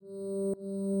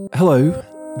Hello,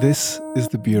 this is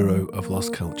the Bureau of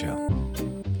Lost Culture.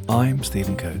 I'm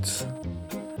Stephen Coates,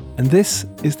 and this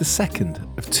is the second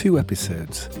of two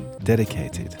episodes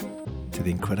dedicated to the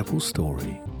incredible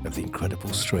story of the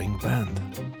Incredible String Band.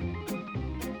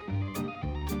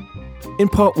 In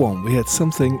part one, we heard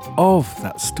something of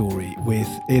that story with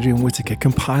Adrian Whittaker,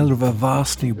 compiler of a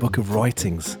vast new book of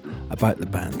writings about the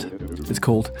band. It's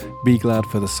called Be Glad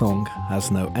for the Song Has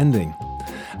No Ending.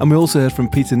 And we also heard from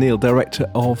Peter Neal, director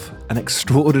of an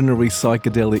extraordinary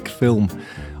psychedelic film,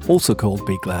 also called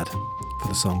Be Glad for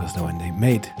the Song Has No Ending,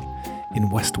 made in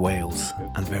West Wales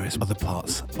and various other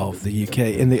parts of the UK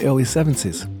in the early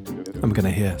 70s. And we're going to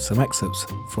hear some excerpts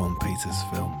from Peter's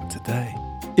film today.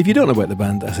 If you don't know about the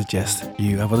band, I suggest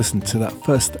you have a listen to that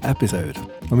first episode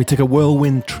when we took a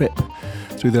whirlwind trip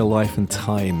through their life and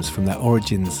times, from their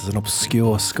origins as an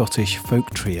obscure Scottish folk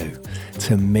trio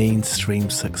to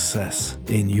mainstream success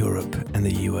in Europe and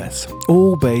the US,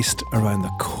 all based around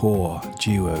the core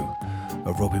duo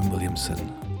of Robin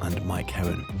Williamson and Mike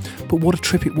Heron. But what a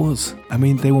trip it was. I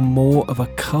mean, they were more of a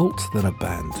cult than a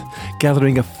band,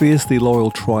 gathering a fiercely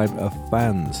loyal tribe of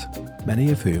fans,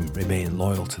 many of whom remain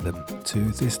loyal to them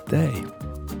to this day.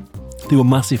 They were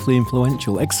massively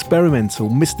influential, experimental,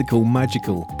 mystical,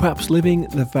 magical, perhaps living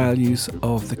the values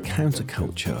of the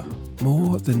counterculture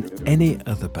more than any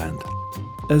other band.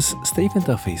 As Stephen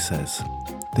Duffy says,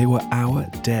 they were our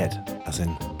dead, as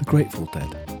in the Grateful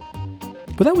Dead.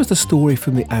 But that was the story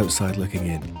from the outside looking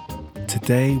in.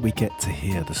 Today we get to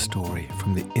hear the story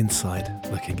from the inside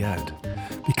looking out,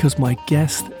 because my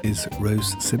guest is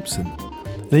Rose Simpson.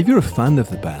 And if you're a fan of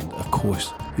the band, of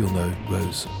course you'll know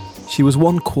Rose. She was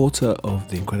one quarter of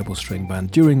the Incredible String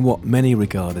Band during what many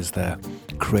regard as their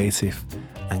creative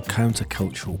and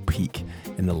countercultural peak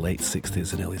in the late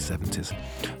 60s and early 70s.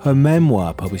 Her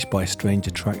memoir, published by Strange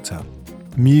Attractor,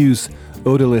 Muse,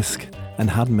 Odalisque and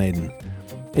Handmaiden,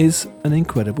 is an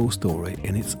incredible story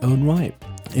in its own right.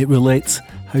 It relates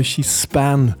how she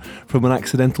span from an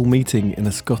accidental meeting in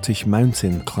a Scottish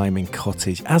mountain climbing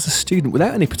cottage as a student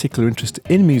without any particular interest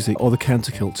in music or the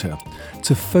counterculture,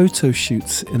 to photo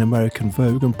shoots in American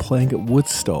Vogue and playing at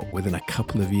Woodstock within a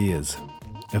couple of years,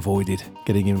 avoided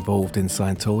getting involved in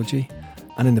Scientology,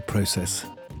 and in the process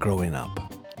growing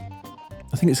up.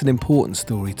 I think it's an important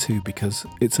story too, because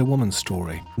it's a woman's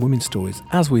story. Women's stories,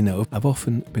 as we know, have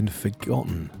often been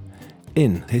forgotten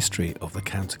in history of the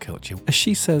counterculture. As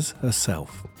she says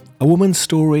herself, a woman's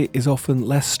story is often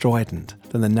less strident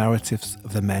than the narratives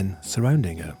of the men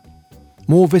surrounding her.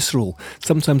 More visceral,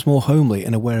 sometimes more homely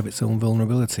and aware of its own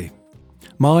vulnerability.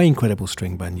 My Incredible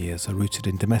String Band years are rooted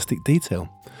in domestic detail,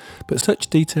 but such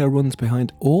detail runs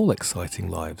behind all exciting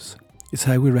lives. It's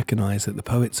how we recognise that the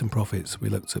poets and prophets we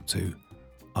looked up to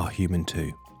are human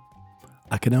too.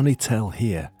 I can only tell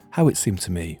here how it seemed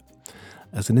to me,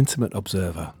 as an intimate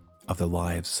observer of the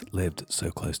lives lived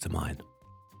so close to mine.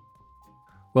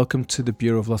 Welcome to the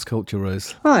Bureau of Lost Culture,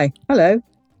 Rose. Hi, hello.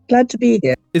 Glad to be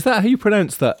here. Is that how you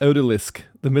pronounce that, Odalisque,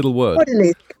 the middle word?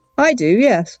 Odalisque. I do,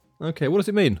 yes. Okay, what does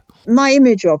it mean? My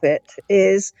image of it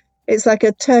is it's like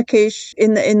a Turkish,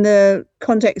 in the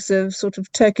context of sort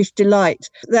of Turkish delight,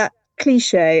 that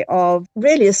cliche of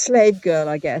really a slave girl,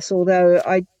 I guess, although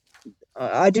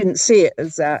I didn't see it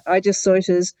as that. I just saw it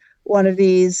as one of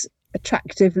these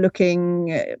attractive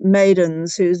looking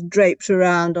maidens who's draped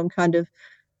around on kind of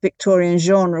Victorian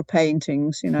genre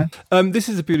paintings, you know. This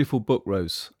is a beautiful book,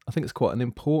 Rose. I think it's quite an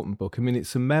important book. I mean,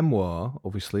 it's a memoir,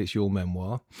 obviously, it's your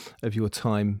memoir of your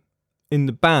time in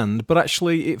the band, but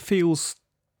actually it feels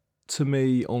to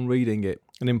me, on reading it,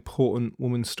 an important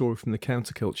woman's story from the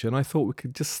counterculture. And I thought we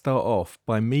could just start off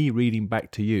by me reading back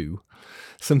to you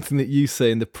something that you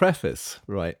say in the preface,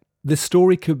 right? This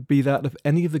story could be that of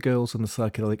any of the girls on the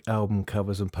psychedelic album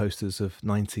covers and posters of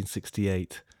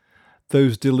 1968.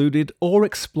 Those deluded or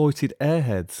exploited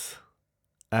airheads,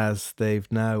 as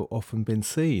they've now often been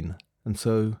seen, and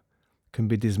so can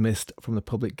be dismissed from the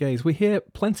public gaze. We hear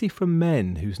plenty from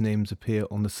men whose names appear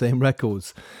on the same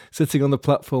records, sitting on the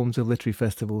platforms of literary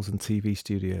festivals and TV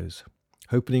studios,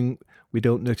 hoping we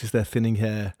don't notice their thinning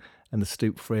hair and the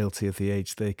stooped frailty of the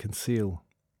age they conceal.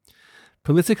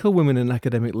 Political women and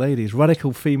academic ladies,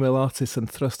 radical female artists and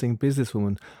thrusting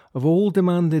businesswomen have all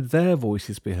demanded their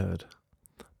voices be heard.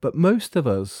 But most of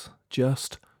us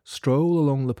just stroll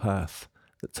along the path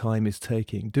that time is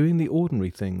taking, doing the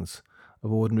ordinary things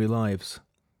of ordinary lives.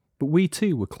 But we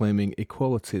too were claiming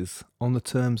equalities on the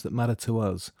terms that matter to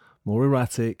us, more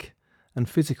erratic and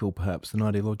physical perhaps than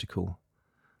ideological.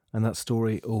 And that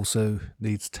story also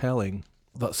needs telling.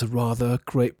 That's a rather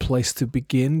great place to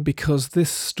begin, because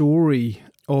this story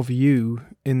of you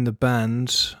in the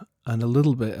band and a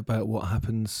little bit about what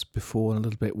happens before and a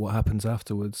little bit what happens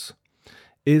afterwards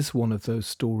is one of those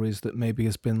stories that maybe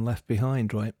has been left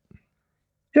behind, right?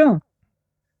 Sure.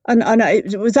 And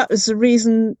that was the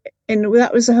reason,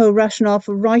 that was the whole rationale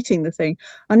for writing the thing.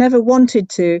 I never wanted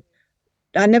to,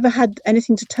 I never had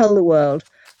anything to tell the world,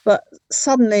 but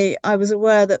suddenly I was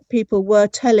aware that people were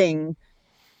telling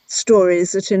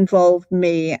stories that involved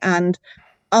me and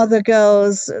other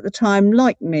girls at the time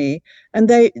like me,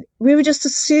 and we were just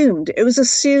assumed. It was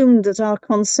assumed that our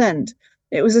consent,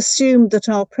 it was assumed that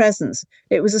our presence,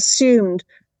 it was assumed,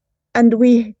 and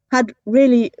we had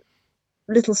really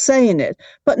little say in it,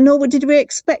 but nor did we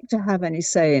expect to have any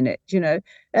say in it,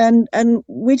 and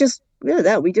we just,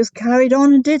 we just carried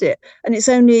on and did it. And it's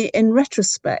only in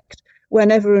retrospect,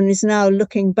 when everyone is now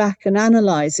looking back and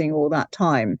analysing all that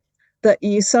time, that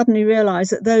you suddenly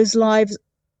realise that those lives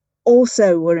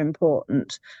also were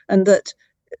important, and that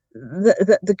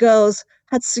the girls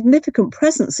had significant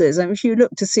presences. And if you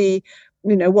look to see,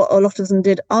 what a lot of them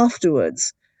did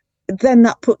afterwards, then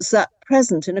that puts that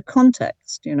present in a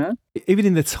context, Even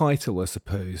in the title, I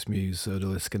suppose, Muse,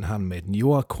 Odalisque and Handmaiden,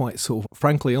 you are quite sort of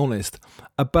frankly honest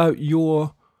about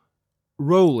your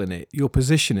role in it, your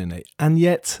position in it. And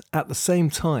yet, at the same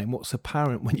time, what's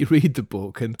apparent when you read the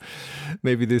book, and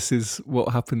maybe this is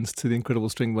what happens to the Incredible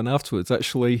Stringman afterwards,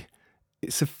 actually,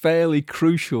 it's a fairly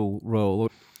crucial role.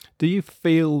 Do you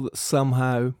feel that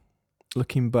somehow,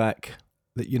 looking back,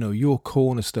 that, your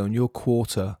cornerstone, your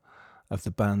quarter of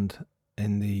the band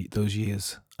in those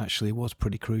years actually was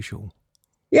pretty crucial?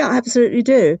 Yeah, I absolutely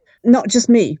do. Not just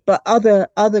me, but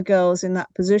other girls in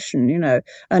that position,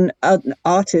 and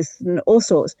artists and all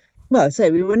sorts. Well,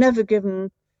 we were never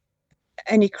given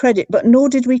any credit, but nor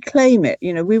did we claim it.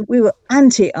 We were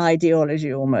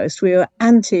anti-ideology almost. We were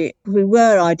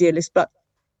idealists, but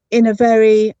in a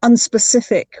very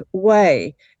unspecific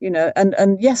way,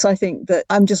 and yes, I think that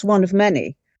I'm just one of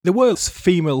many. There were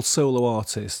female solo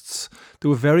artists. There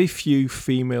were very few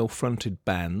female-fronted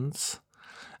bands.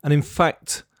 And in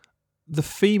fact, the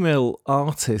female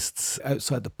artists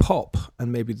outside the pop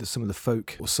and maybe some of the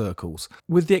folk circles,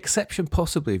 with the exception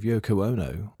possibly of Yoko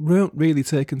Ono, weren't really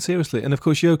taken seriously. And of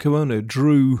course, Yoko Ono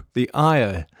drew the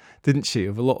ire, didn't she,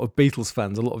 of a lot of Beatles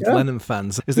fans, a lot of Lennon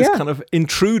fans, as this kind of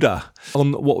intruder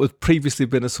on what was previously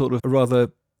been a sort of a rather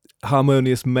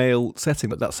harmonious male setting.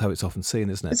 But that's how it's often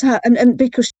seen, isn't it? It's how, and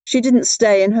because she didn't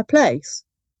stay in her place,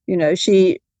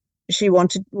 she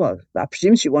wanted, well, I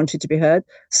presume she wanted to be heard.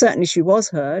 Certainly she was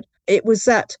heard. It was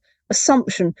that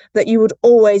assumption that you would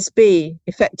always be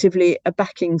effectively a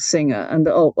backing singer, and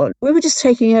we were just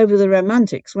taking over the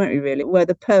Romantics, weren't we, really, where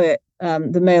the poet,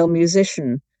 the male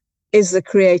musician, is the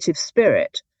creative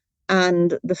spirit,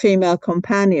 and the female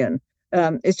companion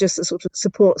is just a sort of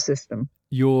support system.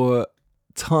 Your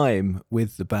time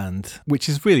with the band, which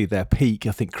is really their peak,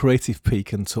 I think, creative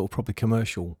peak and sort of probably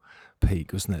commercial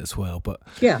peak, wasn't it, as well? But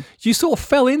yeah, you sort of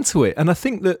fell into it. And I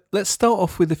think that let's start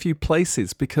off with a few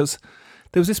places, because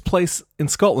there was this place in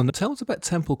Scotland. Tell us about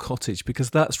Temple Cottage, because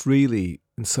that's really,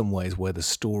 in some ways, where the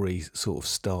story sort of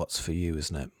starts for you,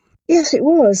 isn't it? Yes, it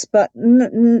was, but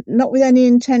not with any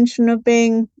intention of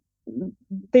being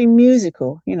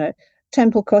musical.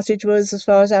 Temple Cottage was, as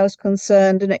far as I was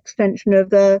concerned, an extension of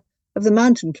the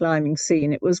mountain climbing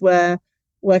scene. It was where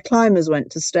climbers went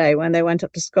to stay when they went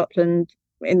up to Scotland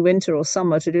in winter or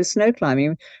summer to do snow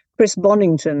climbing. Chris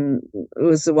Bonington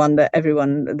was the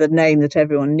name that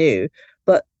everyone knew,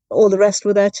 but all the rest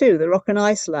were there too, the Rock and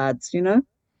Ice lads,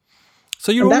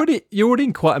 So you're already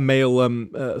in quite a male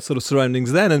sort of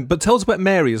surroundings then. But tell us about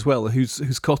Mary as well, whose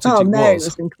cottage it was. Mary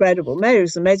was incredible. Mary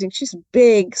was amazing. She's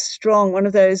big, strong, one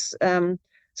of those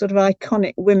sort of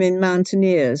iconic women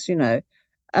mountaineers,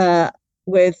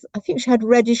 with, I think she had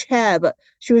reddish hair, but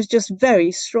she was just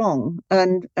very strong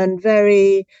and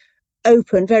very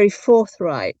open, very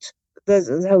forthright. There's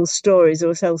whole stories, there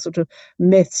was whole sort of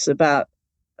myths about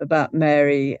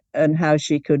Mary and how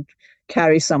she could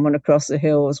carry someone across the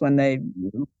hills when they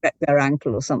wrecked their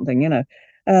ankle or something,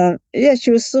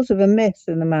 she was sort of a myth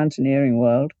in the mountaineering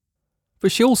world.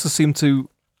 But she also seemed to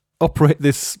operate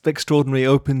this extraordinary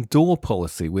open door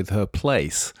policy with her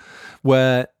place,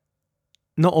 where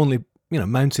not only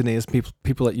mountaineers,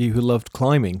 people like you who loved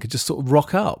climbing, could just sort of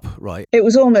rock up, right? It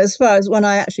was almost, as far as when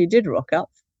I actually did rock up,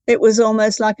 it was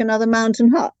almost like another mountain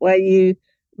hut where you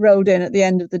rolled in at the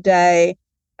end of the day,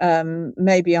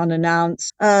 maybe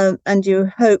unannounced, and you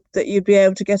hoped that you'd be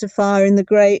able to get a fire in the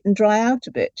grate and dry out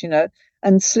a bit,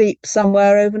 and sleep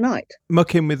somewhere overnight.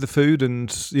 Muck in with the food,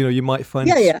 and you might find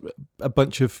a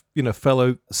bunch of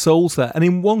fellow souls there. And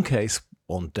in one case,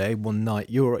 one day, one night,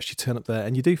 you actually turn up there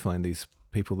and you do find these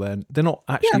people there. They're not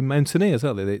actually Yeah. mountaineers,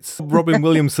 are they? It's Robin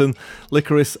Williamson,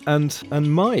 Licorice, and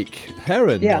Mike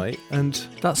Heron, Yeah. right? And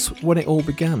that's when it all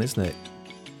began, isn't it?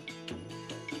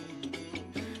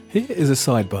 Here is a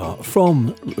sidebar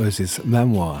from Rose's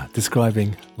memoir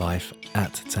describing life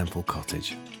at Temple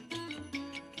Cottage.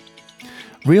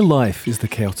 Real life is the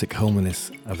chaotic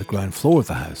homeliness of the ground floor of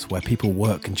the house where people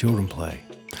work and children play.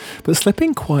 But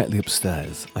slipping quietly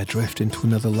upstairs, I drift into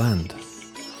another land.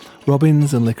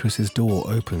 Robin's and Licorice's door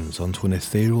opens onto an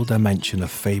ethereal dimension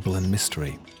of fable and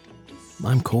mystery.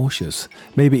 I'm cautious,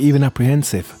 maybe even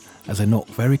apprehensive, as I knock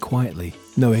very quietly,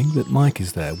 knowing that Mike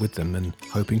is there with them and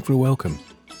hoping for a welcome.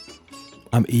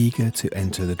 I'm eager to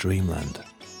enter the dreamland.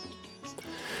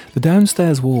 The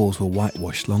downstairs walls were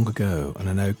whitewashed long ago and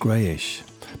are now greyish,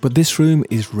 but this room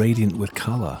is radiant with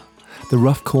colour. The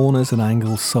rough corners and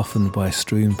angles softened by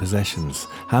strewn possessions,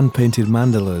 hand-painted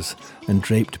mandalas and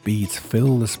draped beads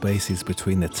fill the spaces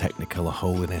between the technicolor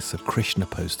holiness of Krishna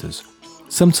posters.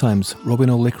 Sometimes Robin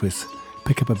or Licorice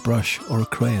pick up a brush or a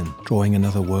crayon, drawing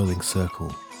another whirling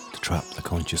circle to trap the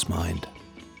conscious mind.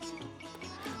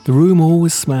 The room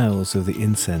always smells of the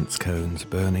incense cones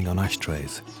burning on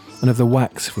ashtrays and of the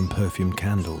wax from perfumed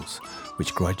candles,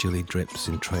 which gradually drips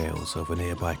in trails over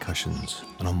nearby cushions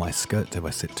and on my skirt if I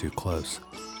sit too close.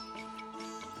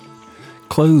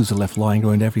 Clothes are left lying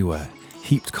around everywhere.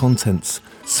 Heaped contents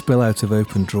spill out of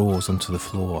open drawers onto the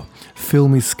floor.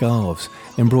 Filmy scarves,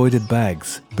 embroidered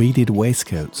bags, beaded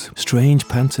waistcoats, strange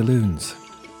pantaloons.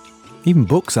 Even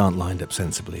books aren't lined up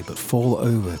sensibly, but fall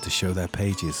over to show their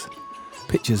pages.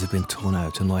 Pictures have been torn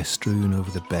out and lie strewn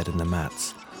over the bed and the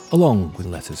mats, along with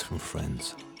letters from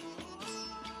friends.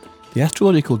 The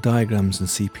astrological diagrams and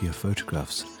sepia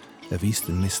photographs of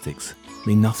Eastern mystics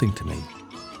mean nothing to me.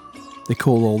 They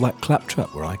call all that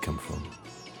claptrap where I come from.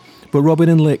 But Robin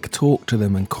and Lick talk to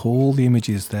them and call the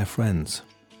images their friends.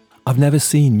 I've never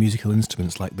seen musical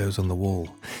instruments like those on the wall,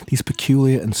 these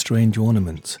peculiar and strange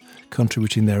ornaments,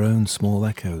 contributing their own small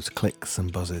echoes, clicks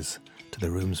and buzzes to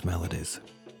the room's melodies.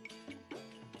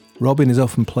 Robin is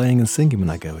often playing and singing when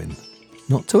I go in,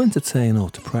 not to entertain or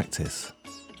to practice,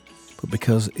 but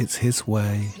because it's his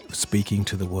way of speaking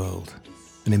to the world,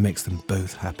 and it makes them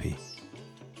both happy.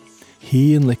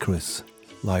 He and Licorice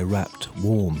lie wrapped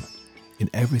warm in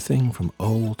everything from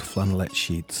old flannelette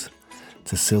sheets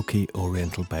to silky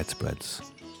oriental bedspreads.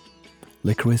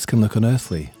 Licorice can look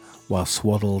unearthly while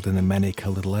swaddled in the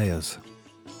many-coloured layers.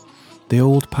 The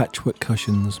old patchwork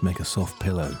cushions make a soft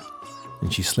pillow,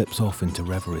 and she slips off into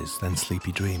reveries, then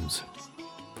sleepy dreams.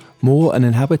 More an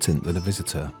inhabitant than a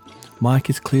visitor, Mike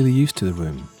is clearly used to the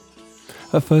room.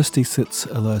 At first he sits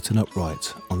alert and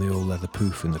upright on the old leather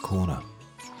poof in the corner.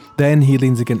 Then he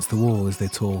leans against the wall as they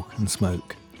talk and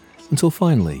smoke, until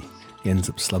finally he ends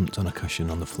up slumped on a cushion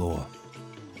on the floor.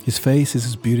 His face is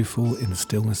as beautiful in the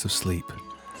stillness of sleep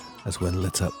as when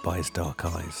lit up by his dark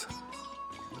eyes.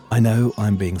 I know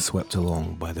I'm being swept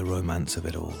along by the romance of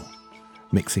it all,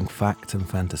 mixing fact and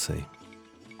fantasy.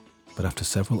 But after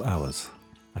several hours,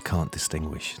 I can't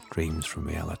distinguish dreams from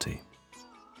reality.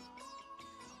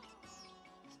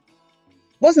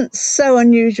 Wasn't so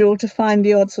unusual to find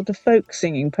the odd sort of folk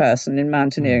singing person in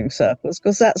mountaineering circles,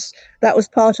 because that was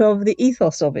part of the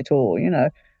ethos of it all, you know.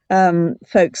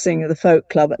 Folk sing at the folk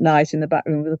club at night in the back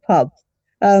room of the pub.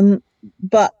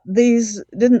 But these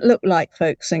didn't look like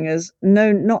folk singers,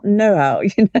 no, not know-how,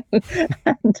 you know.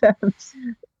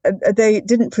 And they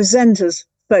didn't present as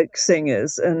folk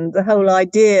singers, and the whole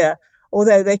idea,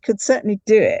 although they could certainly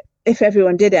do it, if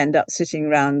everyone did end up sitting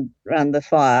round the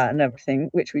fire and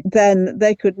everything, then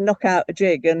they could knock out a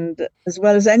jig and as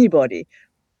well as anybody.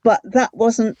 But that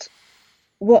wasn't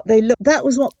what they looked. That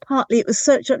was what partly it was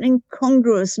such an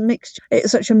incongruous mixture. It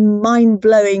was such a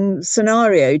mind-blowing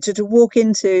scenario to walk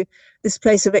into this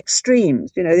place of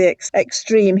extremes, you know, the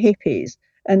extreme hippies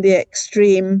and the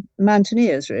extreme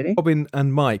mountaineers, really. Robin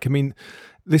and Mike, I mean,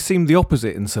 they seem the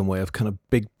opposite in some way of kind of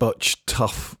big, butch,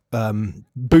 tough,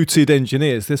 booted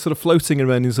engineers. They're sort of floating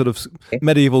around in sort of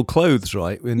medieval clothes,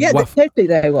 right? Totally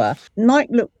they were. Mike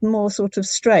looked more sort of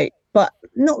straight, but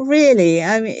not really.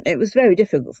 I mean, it was very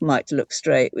difficult for Mike to look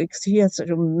straight because he had such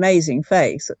an amazing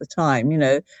face at the time, you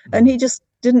know, and he just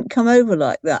didn't come over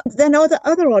like that. Then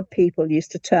other odd people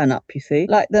used to turn up, you see,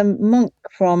 like the monk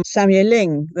from Samye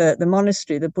Ling, the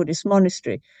monastery, the Buddhist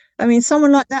monastery. I mean,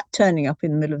 someone like that turning up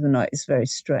in the middle of the night is very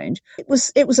strange. It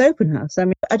was open house. I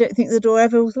mean, I don't think the door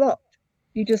ever was locked.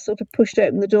 You just sort of pushed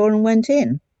open the door and went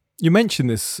in. You mentioned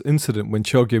this incident when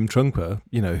Chogyam Trungpa,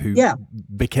 who Yeah.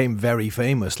 became very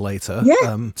famous later,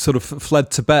 Yeah. sort of fled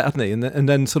Tibet, hadn't he? And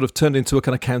then sort of turned into a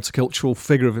kind of countercultural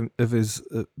figure of his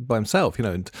by himself,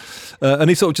 and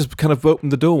he sort of just kind of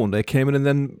opened the door one day, came in, and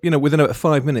then, within about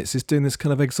 5 minutes, he's doing this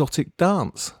kind of exotic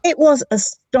dance. It was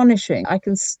astonishing. I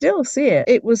can still see it.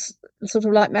 It was sort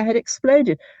of like my head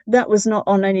exploded. That was not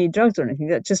on any drugs or anything.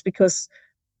 That just because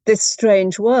this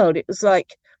strange world, it was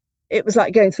like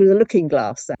going through the looking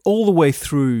glass. All the way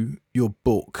through your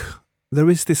book, there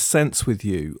is this sense with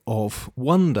you of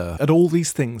wonder at all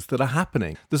these things that are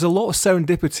happening. There's a lot of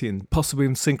serendipity and possibly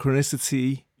in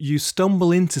synchronicity. You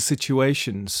stumble into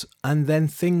situations and then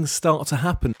things start to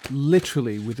happen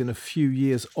literally within a few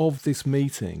years of this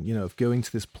meeting, of going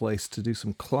to this place to do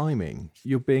some climbing.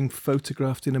 You're being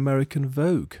photographed in American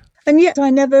Vogue. And yet I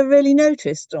never really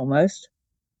noticed almost.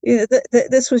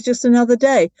 This was just another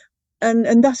day.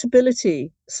 And that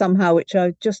ability somehow, which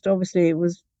I just obviously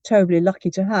was terribly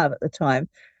lucky to have at the time,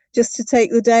 just to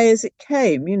take the day as it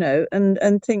came,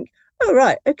 and think, oh,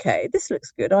 right, okay, this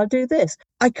looks good, I'll do this.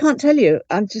 I can't tell you,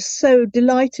 I'm just so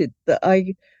delighted that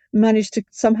I managed to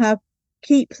somehow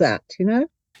keep that, Well,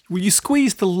 you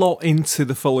squeezed a lot into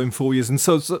the following 4 years. And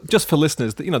so just for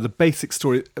listeners, the basic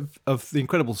story of the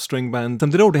incredible string band,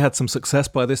 they'd already had some success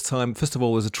by this time, first of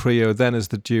all as a trio, then as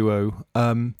the duo.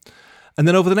 And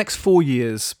then over the next 4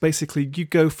 years, basically, you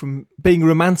go from being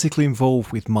romantically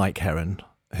involved with Mike Heron,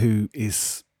 who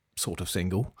is sort of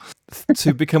single,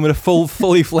 to becoming a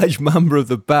fully fledged member of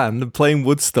the band and playing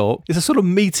Woodstock. It's a sort of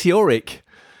meteoric,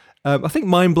 I think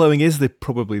mind-blowing is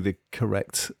probably the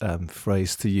correct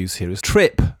phrase to use here, is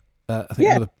trip, I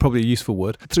think probably a useful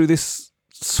word, through this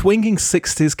swinging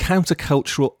 60s,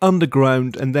 countercultural,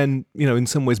 underground, and then, in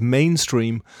some ways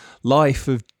mainstream life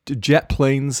of jet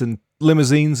planes and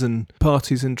limousines and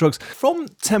parties and drugs. From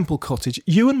Temple Cottage,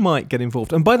 you and Mike get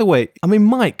involved. And by the way,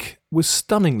 Mike was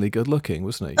stunningly good looking,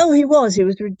 wasn't he? Oh, he was. He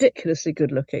was ridiculously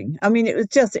good looking.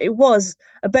 It was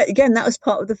a bit, again, that was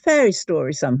part of the fairy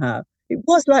story somehow. It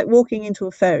was like walking into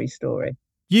a fairy story.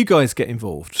 You guys get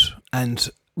involved, and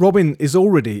Robin is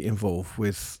already involved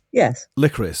with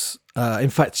Licorice. In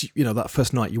fact, that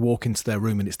first night you walk into their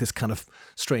room and it's this kind of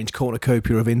strange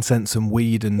cornucopia of incense and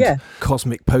weed and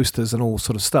cosmic posters and all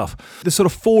sort of stuff. There's sort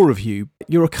of four of you.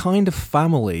 You're a kind of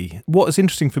family. What is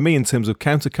interesting for me in terms of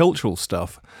countercultural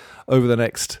stuff over the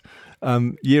next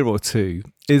year or two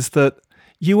is that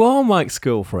you are Mike's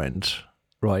girlfriend,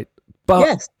 right?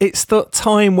 But it's that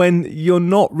time when you're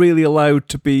not really allowed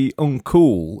to be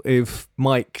uncool if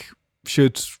Mike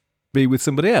should be with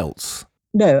somebody else.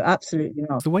 No, absolutely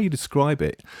not. The way you describe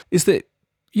it is that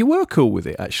you were cool with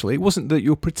it, actually. It wasn't that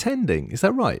you're pretending. Is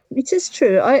that right? It is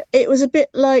true. It was a bit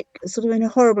like, sort of in a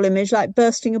horrible image, like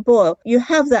bursting a boil. You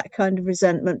have that kind of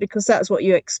resentment because that's what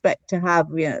you expect to have.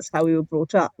 That's how we were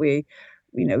brought up. We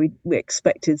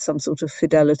expected some sort of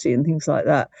fidelity and things like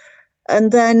that.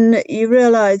 And then you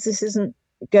realise this isn't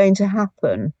going to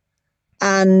happen.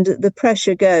 And the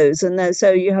pressure goes. And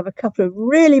so you have a couple of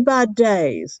really bad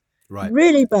days. Right.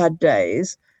 Really bad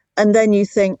days. And then you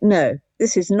think, no,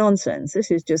 this is nonsense.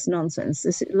 This is just nonsense.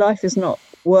 Life is not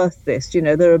worth this.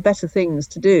 There are better things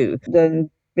to do than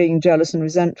being jealous and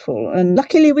resentful. And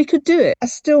luckily we could do it. I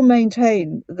still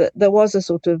maintain that there was a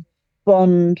sort of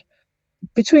bond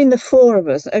between the four of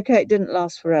us. Okay, it didn't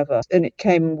last forever. And it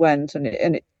came and went and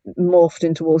it morphed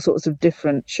into all sorts of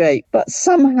different shape. But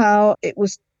somehow it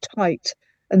was tight.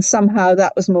 And somehow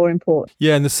that was more important.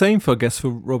 Yeah, and the same for, I guess, for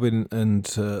Robin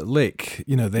and Lick.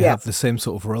 They have the same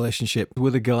sort of relationship.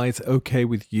 Were the guys okay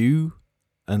with you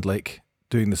and Lick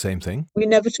doing the same thing? We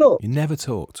never talked. You never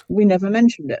talked? We never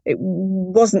mentioned it. It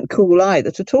wasn't cool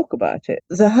either to talk about it.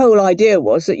 The whole idea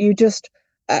was that you just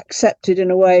accepted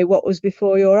in a way what was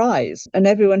before your eyes. And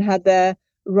everyone had their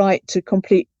right to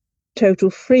complete total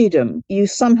freedom. You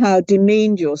somehow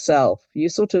demeaned yourself. You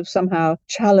sort of somehow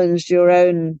challenged your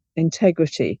own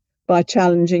integrity by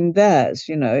challenging theirs.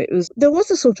 There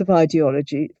was a sort of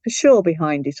ideology for sure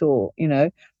behind it all,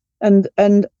 and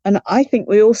I think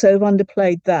we also have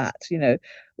underplayed that.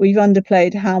 We've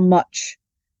underplayed how much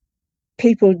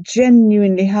people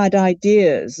genuinely had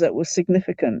ideas that were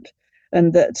significant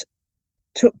and that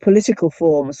took political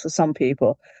forms for some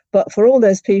people. But for all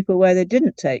those people where they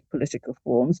didn't take political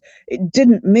forms, it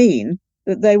didn't mean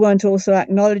that they weren't also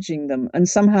acknowledging them and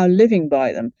somehow living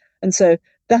by them. And so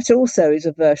that also is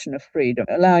a version of freedom,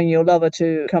 allowing your lover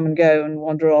to come and go and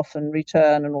wander off and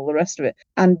return and all the rest of it,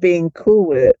 and being cool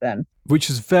with it then. Which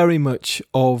is very much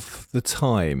of the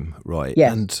time, right?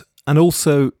 Yes. And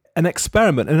also an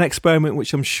experiment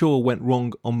which I'm sure went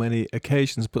wrong on many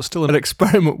occasions, but still an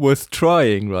experiment worth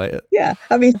trying, right? Yeah,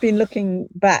 I've been looking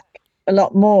back a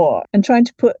lot more and trying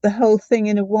to put the whole thing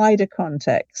in a wider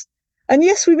context. And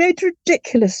yes, we made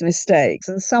ridiculous mistakes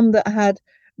and some that had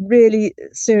really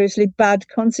seriously bad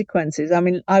consequences. I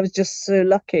mean, I was just so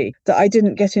lucky that I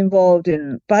didn't get involved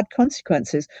in bad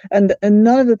consequences. And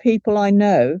none of the people I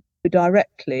know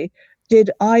directly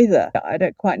did either. I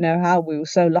don't quite know how we were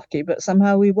so lucky, but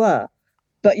somehow we were.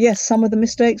 But yes, some of the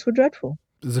mistakes were dreadful.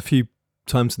 There's a few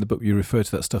times in the book you refer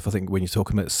to that stuff, I think, when you're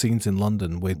talking about scenes in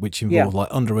London which involve like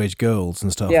underage girls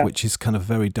and stuff, which is kind of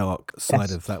very dark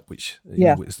side of that, which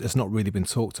it's not really been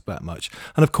talked about much.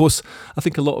 And of course, I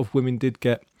think a lot of women did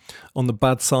get on the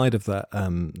bad side of that,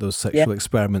 those sexual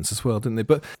experiments as well, didn't they?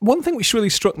 But one thing which really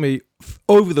struck me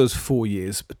over those 4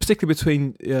 years, particularly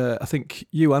between, I think,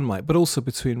 you and Mike, but also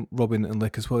between Robin and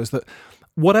Lick as well, is that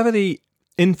whatever the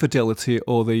infidelity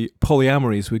or the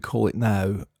polyamory, as we call it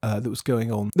now, that was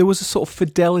going on, there was a sort of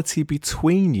fidelity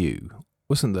between you,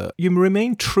 wasn't there? You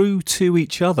remained true to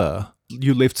each other.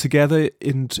 You lived together,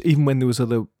 and even when there was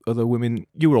other women,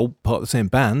 you were all part of the same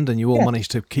band, and you all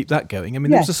managed to keep that going. I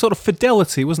mean, there was a sort of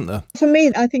fidelity, wasn't there? For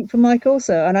me, I think for Mike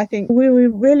also, and I think we were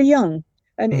really young,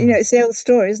 and you know, it's the old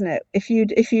story, isn't it? If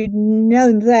you'd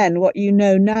known then what you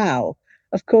know now,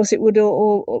 of course, it would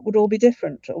all be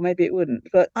different, or maybe it wouldn't.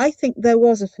 But I think there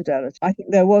was a fidelity. I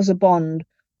think there was a bond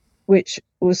which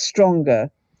was stronger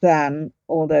than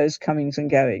all those comings and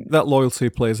goings. That loyalty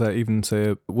plays out even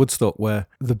to Woodstock, where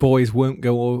the boys won't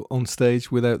go on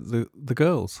stage without the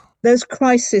girls. Those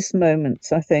crisis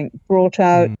moments, I think, brought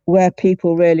out where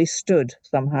people really stood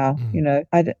somehow. You know,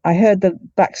 I heard the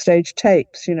backstage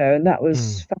tapes, you know, and that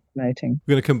was fascinating.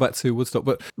 We're going to come back to Woodstock,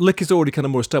 but Lick is already kind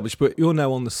of more established, but you're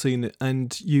now on the scene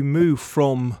and you move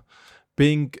from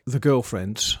being the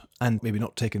girlfriend and maybe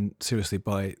not taken seriously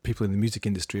by people in the music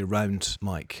industry around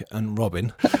Mike and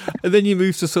Robin. And then you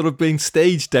move to sort of being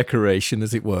stage decoration,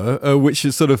 as it were, which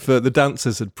is sort of the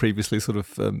dancers had previously sort of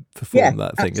performed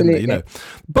that thing, absolutely. You know.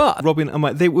 But Robin and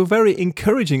Mike, they were very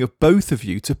encouraging of both of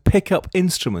you to pick up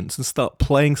instruments and start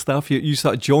playing stuff. You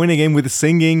start joining in with the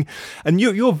singing, and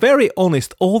you're very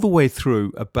honest all the way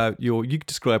through about you could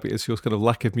describe it as your kind of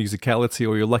lack of musicality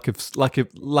or your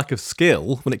lack of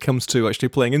skill when it comes to actually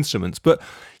playing instruments. But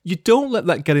you don't let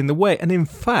that get in the way. And in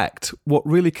fact, what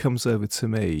really comes over to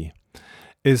me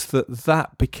is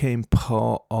that became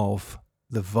part of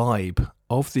the vibe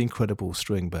of the Incredible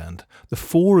String Band. The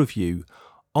four of you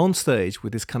on stage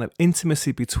with this kind of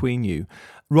intimacy between you,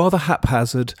 rather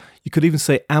haphazard, you could even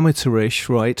say amateurish,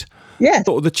 right? Yeah.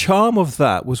 But the charm of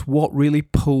that was what really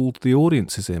pulled the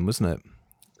audiences in, wasn't it?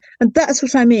 And that's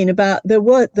what I mean about there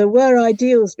were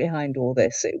ideals behind all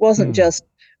this. It wasn't just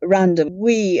random.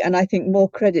 And I think more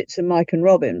credit to Mike and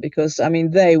Robin, because I mean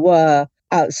they were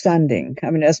outstanding. I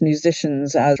mean, as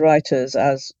musicians, as writers,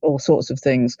 as all sorts of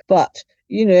things. But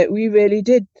you know, we really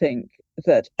did think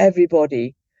that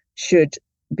everybody should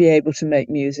be able to make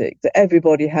music, that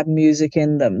everybody had music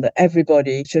in them, that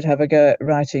everybody should have a go at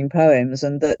writing poems,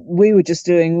 and that we were just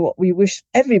doing what we wished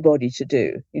everybody to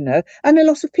do, you know. And a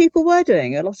lot of people were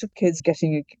doing, a lot of kids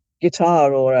getting a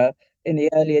guitar or in the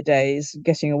earlier days,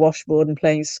 getting a washboard and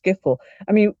playing skiffle.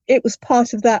 I mean, it was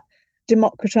part of that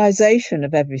democratization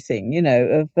of everything, you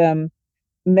know, of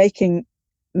making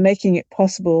it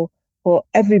possible for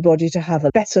everybody to have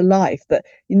a better life, that,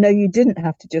 you know, you didn't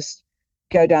have to just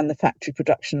go down the factory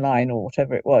production line or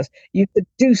whatever it was. You could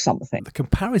do something. The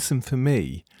comparison for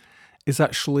me is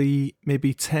actually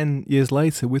maybe 10 years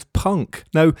later with punk.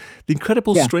 Now, the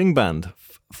Incredible String Band,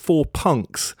 for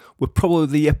punks, were probably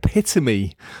the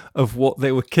epitome of what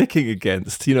they were kicking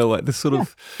against, you know, like the sort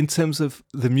of, in terms of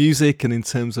the music and in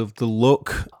terms of the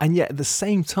look. And yet at the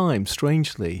same time,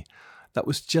 strangely, that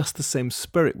was just the same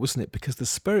spirit, wasn't it? Because the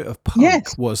spirit of punk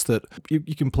was that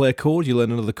you can play a chord, you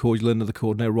learn another chord,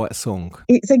 now write a song.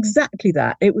 It's exactly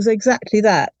that. It was exactly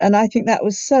that. And I think that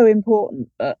was so important.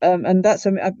 And that's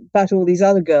about all these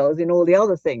other girls in all the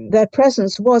other things. Their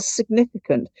presence was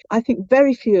significant. I think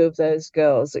very few of those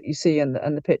girls that you see in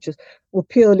the pictures were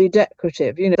purely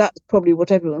decorative. You know, that's probably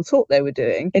what everyone thought they were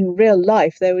doing. In real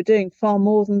life, they were doing far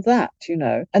more than that, you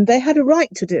know. And they had a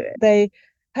right to do it. They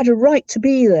had a right to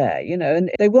be there, you know, and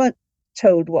they weren't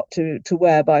told what to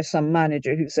wear by some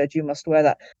manager who said you must wear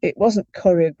that. It wasn't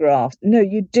choreographed. No,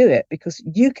 you do it because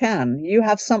you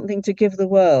have something to give the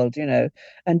world, you know,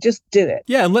 and just do it.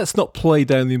 Yeah, and let's not play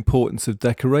down the importance of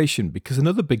decoration, because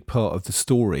another big part of the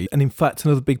story, and in fact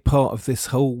another big part of this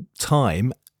whole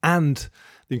time and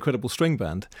the Incredible String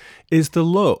Band, is the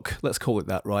look. Let's call it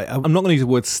that, right? I'm not going to use the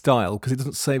word style because it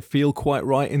doesn't feel quite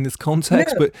right in this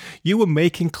context, but you were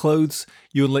making clothes,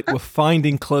 you were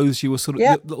finding clothes, you were sort of,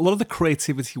 a lot of the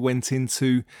creativity went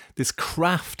into this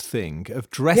craft thing of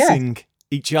dressing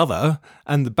each other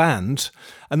and the band,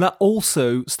 and that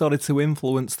also started to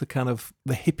influence the kind of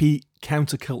the hippie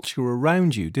counterculture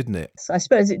around you, didn't it? So I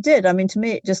suppose it did. I mean, to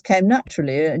me, it just came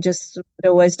naturally. It just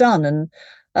always done,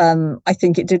 and I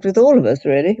think it did with all of us.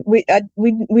 Really, we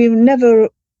were never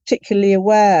particularly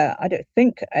aware. I don't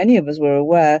think any of us were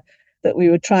aware that we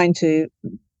were trying to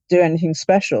do anything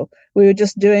special. We were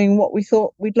just doing what we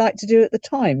thought we'd like to do at the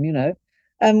time, you know.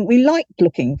 And we liked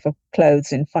looking for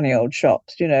clothes in funny old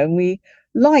shops, you know, and we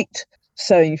liked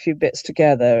sewing a few bits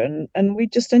together, and we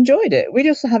just enjoyed it. We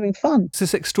just were having fun. It's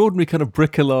this extraordinary kind of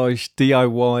bricolage,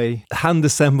 DIY, hand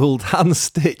assembled, hand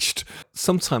stitched.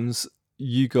 Sometimes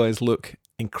you guys look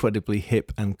incredibly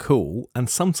hip and cool, and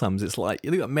sometimes it's like you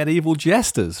look like medieval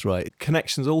jesters, right?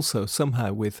 Connections also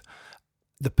somehow with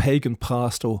the pagan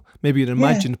past, or maybe an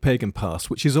imagined pagan past,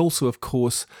 which is also, of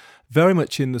course, very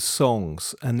much in the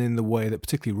songs and in the way that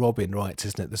particularly Robin writes,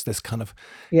 isn't it? There's this kind of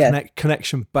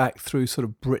connection back through sort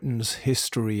of Britain's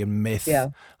history and myth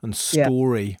and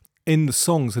story in the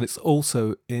songs, and it's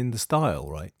also in the style,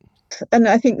 right? And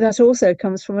I think that also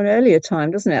comes from an earlier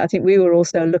time, doesn't it? I think we were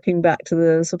also looking back to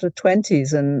the sort of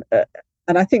 20s, and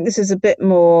I think this is a bit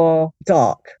more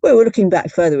dark. We were looking back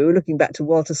further. We were looking back to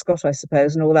Walter Scott, I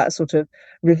suppose, and all that sort of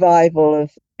revival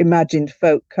of imagined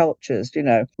folk cultures, you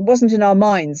know. It wasn't in our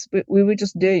minds, but we were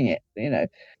just doing it, you know.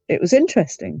 It was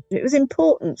interesting. It was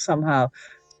important somehow.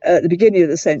 At the beginning of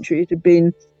the century, it had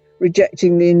been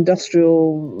rejecting the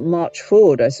industrial march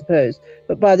forward, I suppose.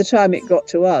 But by the time it got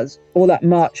to us, all that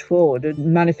march forward had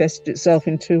manifested itself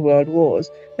in 2 world wars.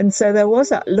 And so there was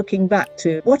that looking back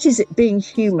to what is it being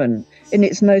human in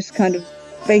its most kind of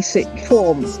basic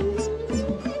form.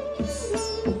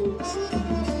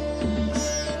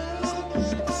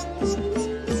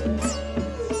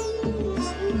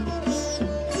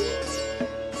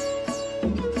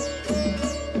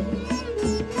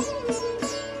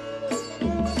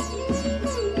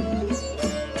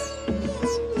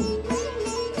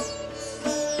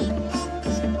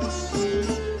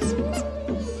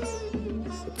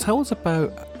 Tell us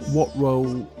about what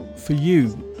role for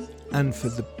you and for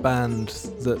the band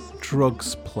that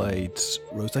Drugs played,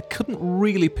 Rose. I couldn't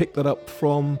really pick that up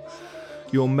from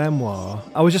your memoir.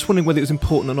 I was just wondering whether it was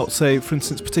important or not, say, for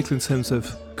instance, particularly in terms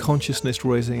of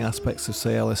consciousness-raising aspects of,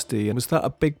 say, LSD. And was that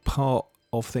a big part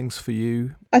of things for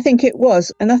you? I think it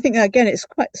was. And I think, again, it's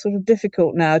quite sort of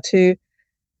difficult now to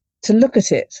look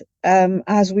at it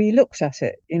as we looked at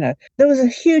it. You know, there was a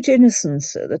huge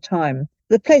innocence at the time.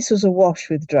 The place was awash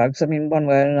with drugs, I mean, one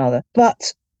way or another,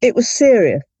 but it was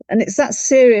serious. And it's that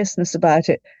seriousness about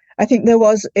it. I think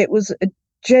it was a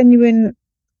genuine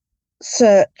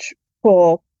search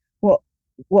for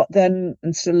what then,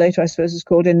 and still later, I suppose, is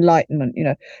called enlightenment. You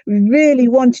know, we really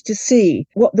wanted to see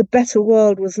what the better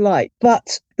world was like.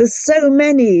 But there's so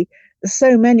many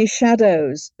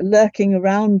shadows lurking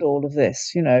around all of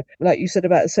this, you know, like you said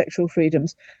about the sexual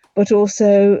freedoms, but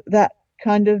also that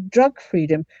kind of drug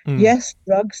freedom. Yes,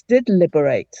 drugs did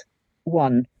liberate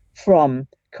one from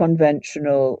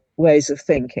conventional ways of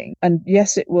thinking. And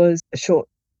yes, it was a short,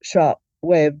 sharp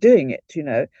way of doing it, you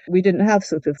know. We didn't have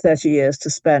sort of 30 years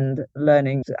to spend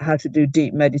learning how to do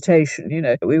deep meditation, you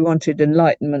know. We wanted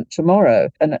enlightenment tomorrow,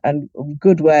 and a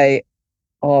good way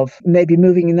of maybe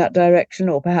moving in that direction,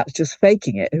 or perhaps just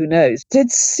faking it, who knows, did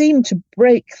seem to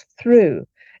break through.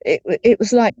 It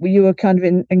was like you were kind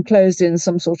of enclosed in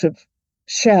some sort of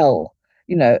shell,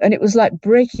 you know, and it was like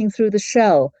breaking through the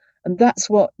shell, and that's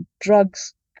what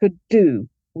drugs could do,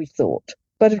 we thought.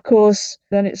 But of course,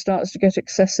 then it starts to get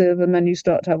excessive, and then you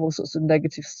start to have all sorts of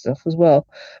negative stuff as well.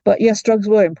 But yes, drugs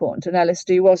were important, and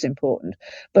LSD was important,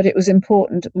 but it was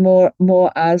important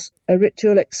more as a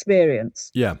ritual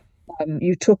experience. Yeah.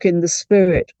 You took in the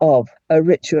spirit of a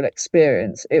ritual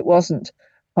experience. It wasn't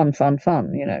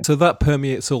fun, you know. So that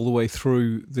permeates all the way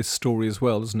through this story as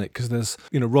well, doesn't it? Because there's,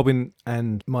 you know, Robin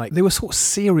and Mike, they were sort of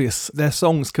serious. Their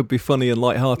songs could be funny and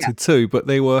lighthearted too, but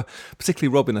they were,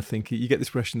 particularly Robin, I think, you get this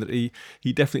impression that he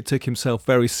definitely took himself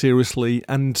very seriously,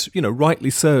 and, you know, rightly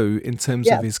so in terms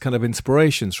of his kind of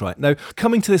inspirations, right? Now,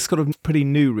 coming to this sort of pretty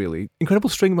new, really, Incredible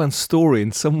String Band story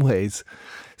in some ways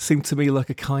seemed to me like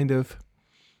a kind of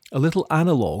a little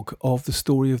analogue of the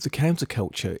story of the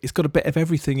counterculture. It's got a bit of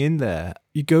everything in there.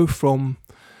 You go from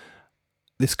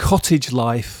this cottage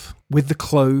life with the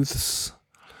clothes,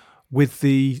 with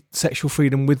the sexual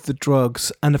freedom, with the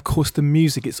drugs, and of course the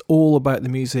music. It's all about the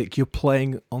music. You're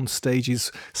playing on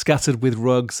stages scattered with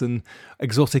rugs and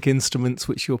exotic instruments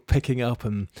which you're picking up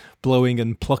and blowing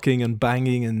and plucking and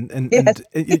banging and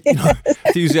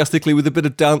enthusiastically with a bit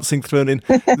of dancing thrown in.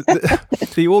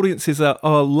 The audiences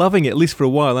are loving it, at least for a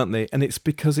while, aren't they? And it's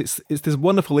because it's this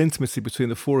wonderful intimacy between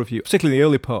the four of you, particularly in the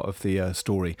early part of the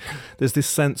story. There's this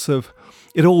sense of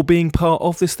it all being part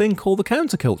of this thing called the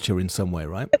counterculture in some way,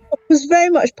 right? It was very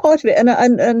much part of it,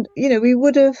 and we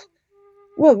would have.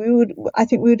 Well, I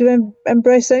think we would have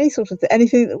embraced any sort of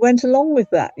anything that went along with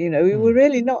that. We were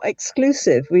really not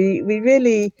exclusive. We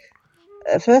really,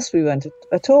 at first we weren't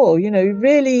at all. We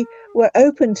really were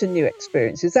open to new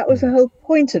experiences. That was the whole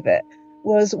point of it,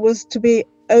 was to be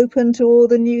open to all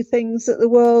the new things that the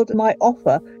world might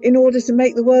offer in order to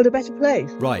make the world a better place.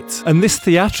 Right. And this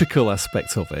theatrical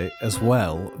aspect of it as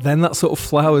well, then that sort of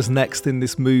flowers next in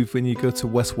this move when you go to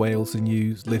West Wales and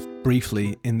you live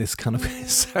briefly in this kind of, it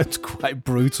sounds quite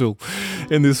brutal,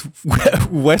 in this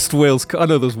West Wales, I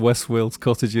know those West Wales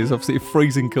cottages, absolutely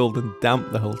freezing cold and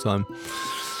damp the whole time.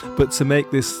 But to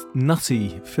make this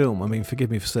nutty film, I mean,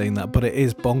 forgive me for saying that, but it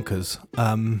is bonkers.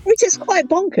 Which is quite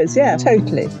bonkers, yeah,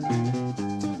 totally.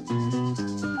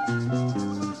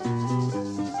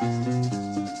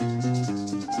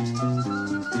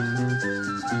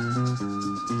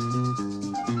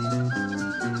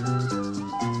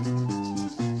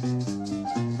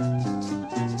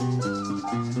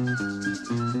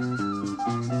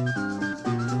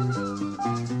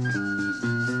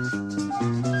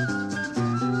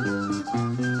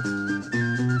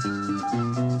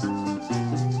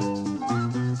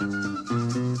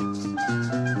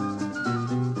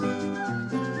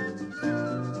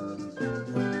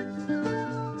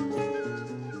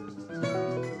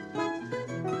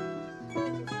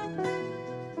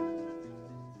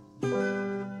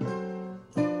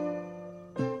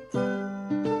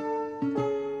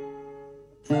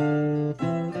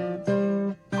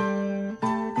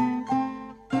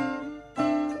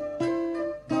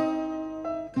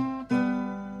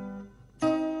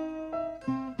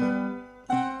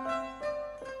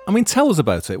 I mean, tell us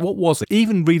about it. What was it?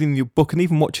 Even reading your book and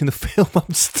even watching the film,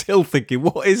 I'm still thinking,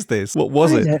 what is this? What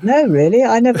was it? I don't know, really.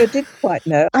 I never did quite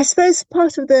know. I suppose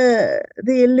part of the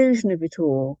illusion of it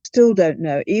all, still don't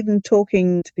know, even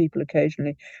talking to people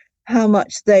occasionally, how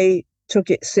much they took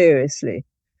it seriously.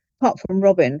 Apart from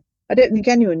Robin, I don't think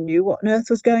anyone knew what on earth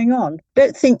was going on. I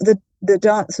don't think the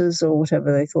dancers or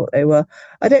whatever they thought they were,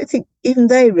 I don't think even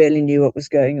they really knew what was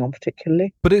going on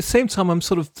particularly. But at the same time, I'm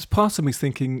sort of, part of me is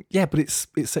thinking, yeah, but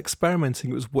it's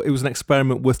experimenting. It was an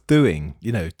experiment worth doing,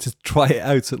 to try it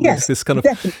out at least. This kind of,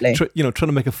 trying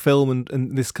to make a film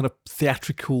and this kind of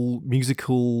theatrical,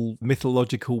 musical,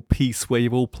 mythological piece where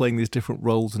you're all playing these different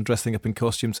roles and dressing up in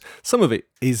costumes. Some of it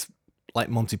is like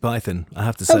Monty Python, I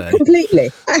have to say. Oh,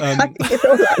 completely. I think it's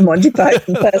all like Monty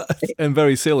Python, personally. And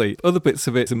very silly. Other bits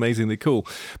of it's amazingly cool.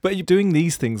 But you're doing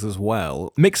these things as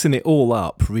well, mixing it all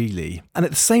up, really. And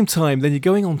at the same time, then you're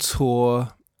going on tour,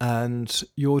 and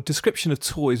your description of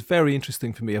tour is very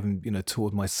interesting for me, having,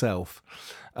 toured myself.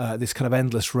 This kind of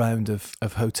endless round of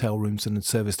hotel rooms and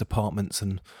serviced apartments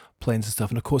and planes and stuff.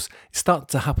 And of course, it started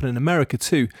to happen in America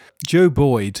too. Joe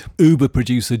Boyd, Uber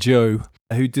producer Joe,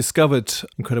 who discovered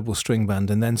Incredible String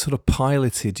Band and then sort of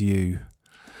piloted you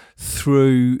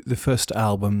through the first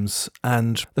albums.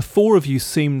 And the four of you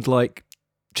seemed like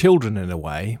children in a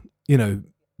way,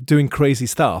 doing crazy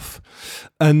stuff.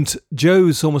 And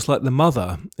Joe's almost like the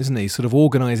mother, isn't he? Sort of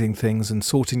organising things and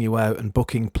sorting you out and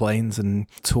booking planes and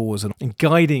tours and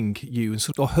guiding you and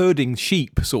sort of herding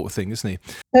sheep sort of thing, isn't he?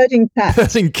 Herding cats.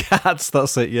 Herding cats,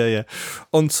 that's it, yeah.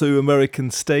 Onto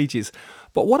American stages.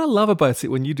 But what I love about it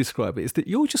when you describe it is that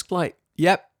you're just like,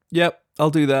 yep, I'll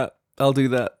do that.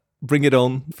 Bring it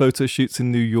on. Photo shoots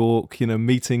in New York,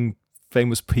 meeting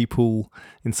famous people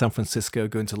in San Francisco,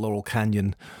 going to Laurel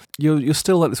Canyon. You're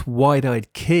still like this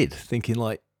wide-eyed kid thinking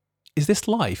like, is this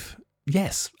life?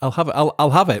 Yes, I'll have it. I'll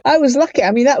have it. I was lucky.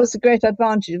 I mean, that was the great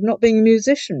advantage of not being a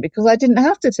musician, because I didn't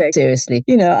have to take it seriously.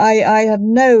 I had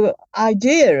no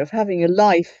idea of having a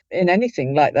life in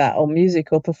anything like that, or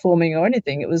music or performing or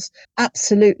anything. It was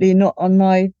absolutely not on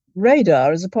my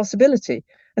radar as a possibility.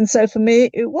 And so for me,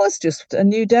 it was just a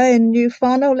new day and new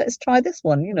fun. Oh, let's try this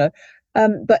one,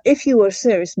 But if you were a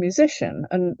serious musician,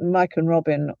 and Mike and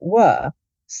Robin were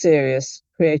serious,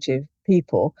 creative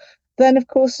people, then of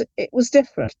course it was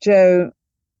different. Joe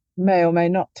may or may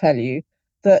not tell you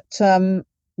that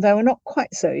they were not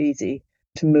quite so easy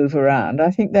to move around.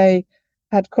 I think they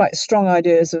had quite strong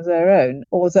ideas of their own,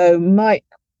 although Mike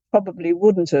probably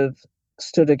wouldn't have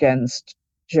stood against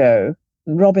Joe.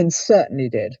 Robin certainly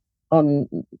did. on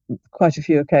quite a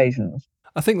few occasions.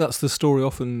 I think that's the story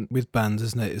often with bands,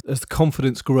 isn't it? As the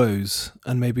confidence grows,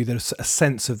 and maybe there's a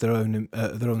sense of their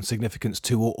own significance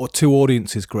too, or to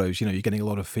audiences grows. You know, you're getting a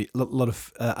lot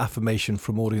of affirmation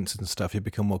from audiences and stuff. You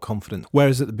become more confident.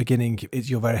 Whereas at the beginning,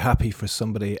 you're very happy for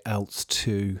somebody else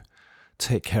to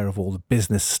take care of all the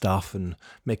business stuff and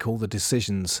make all the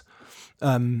decisions.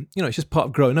 It's just part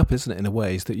of growing up, isn't it, in a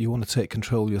way, is that you want to take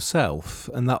control yourself.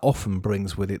 And that often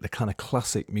brings with it the kind of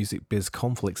classic music biz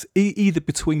conflicts, either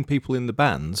between people in the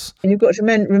bands. And you've got to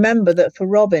remember that for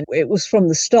Robin, it was from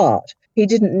the start. He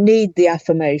didn't need the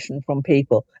affirmation from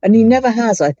people. And he never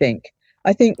has, I think.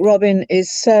 I think Robin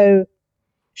is so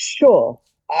sure.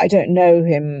 I don't know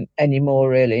him anymore,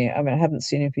 really. I mean, I haven't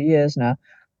seen him for years now.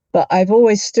 But I've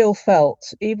always still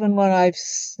felt, even when I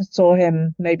saw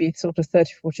him maybe sort of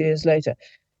 30, 40 years later,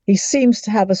 he seems to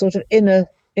have a sort of inner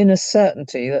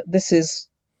certainty that this is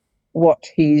what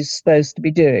he's supposed to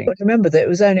be doing. But remember that it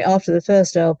was only after the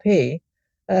first LP,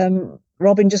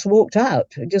 Robin just walked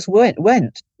out, just went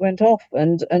off,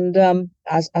 and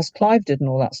as Clive did and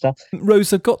all that stuff.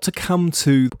 Rose, I've got to come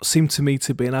to seemed to me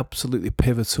to be an absolutely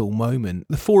pivotal moment.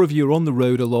 The four of you are on the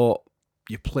road a lot.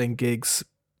 You're playing gigs.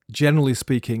 Generally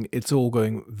speaking, it's all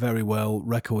going very well.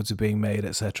 Records are being made,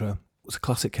 etc. It's a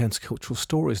classic countercultural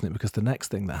story, isn't it? Because the next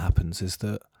thing that happens is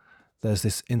that there's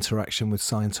this interaction with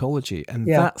Scientology. And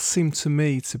that seemed to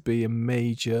me to be a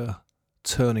major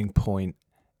turning point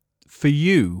for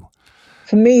you.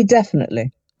 For me,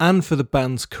 definitely. And for the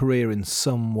band's career in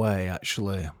some way,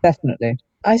 actually. Definitely.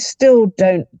 I still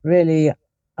don't really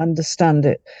understand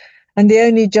it. And the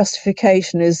only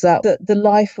justification is that the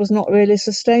life was not really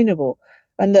sustainable.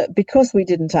 And that because we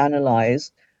didn't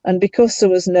analyse, and because there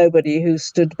was nobody who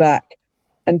stood back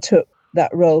and took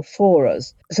that role for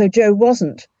us. So Joe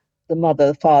wasn't the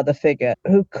mother, father figure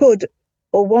who could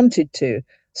or wanted to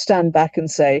stand back and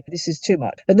say, this is too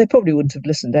much. And they probably wouldn't have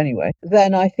listened anyway.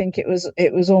 Then I think it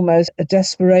was almost a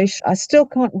desperation. I still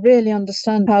can't really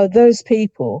understand how those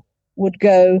people would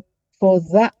go for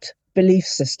that belief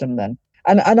system then.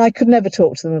 And I could never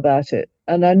talk to them about it.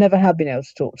 And I never have been able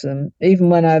to talk to them, even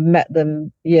when I've met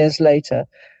them years later.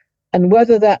 And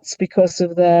whether that's because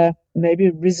of their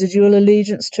maybe residual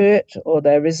allegiance to it, or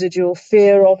their residual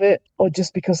fear of it, or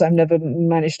just because I've never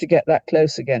managed to get that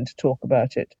close again to talk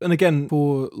about it. And again,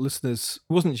 for listeners,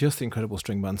 it wasn't just the Incredible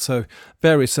String Band. So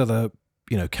various other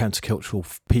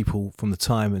countercultural people from the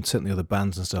time, and certainly other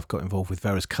bands and stuff, got involved with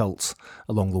various cults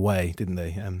along the way, didn't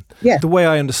they? The way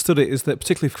I understood it is that,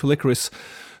 particularly for Licorice,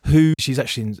 who she's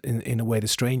actually in a way the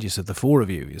strangest of the four of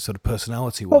you, sort of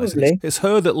personality-wise. It's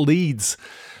her that leads,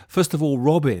 first of all,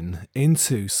 Robin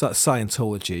into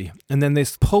Scientology, and then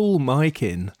this pull Mike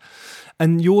in,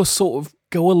 and you're sort of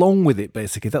go along with it,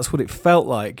 basically. That's what it felt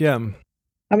like, yeah.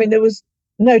 I mean, there was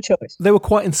no choice. They were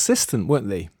quite insistent, weren't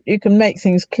they? You can make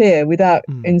things clear without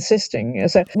insisting.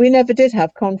 So we never did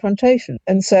have confrontation.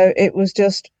 And so it was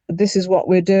just, this is what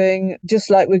we're doing.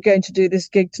 Just like we're going to do this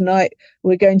gig tonight,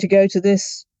 we're going to go to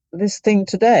this thing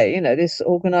today, this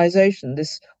organization,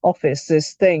 this office,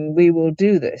 this thing, we will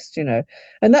do this,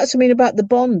 And that's, about the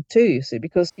bond too, you see,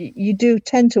 because you do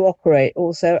tend to operate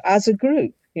also as a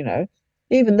group,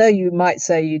 even though you might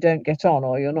say you don't get on,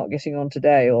 or you're not getting on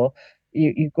today, or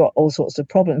you've got all sorts of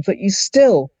problems, but you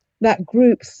still, that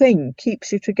group thing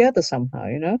keeps you together somehow,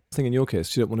 I think in your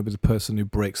case, you don't want to be the person who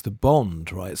breaks the bond,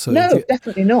 right? So no,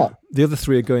 definitely not. The other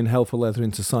three are going hell for leather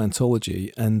into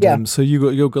Scientology, and so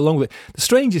you'll go along with it. The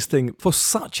strangest thing, for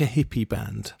such a hippie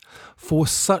band, for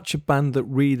such a band that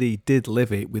really did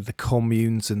live it with the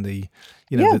communes and the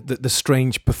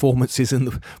strange performances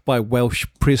by Welsh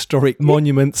prehistoric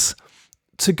monuments,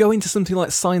 to go into something like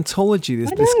Scientology,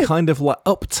 this kind of like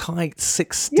uptight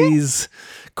 60s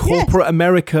corporate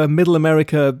America, middle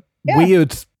America,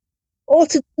 weird. All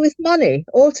to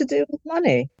do with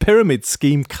money. Pyramid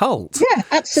scheme cult. Yeah,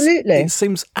 absolutely. It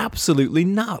seems absolutely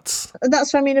nuts. And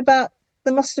that's what I mean about,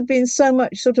 there must have been so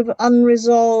much sort of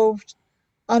unresolved,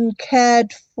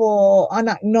 uncared for,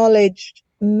 unacknowledged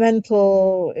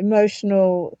mental,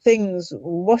 emotional things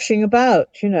washing about,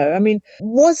 I mean,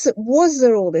 was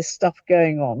there all this stuff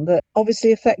going on that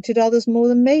obviously affected others more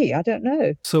than me? I don't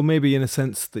know. So maybe in a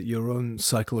sense that your own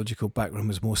psychological background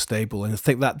was more stable, and I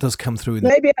think that does come through.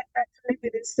 Maybe I actually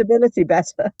with instability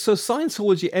better. So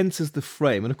Scientology enters the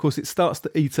frame, and of course it starts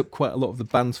to eat up quite a lot of the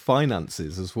band's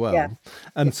finances as well,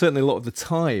 and certainly a lot of the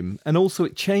time, and also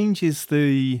it changes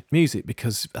the music,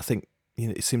 because I think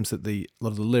it seems that a lot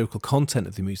of the lyrical content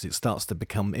of the music starts to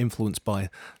become influenced by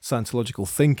Scientological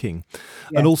thinking.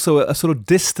 Yeah. And also a sort of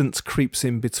distance creeps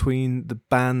in between the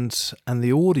band and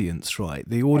the audience, right?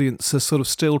 The audience is sort of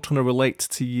still trying to relate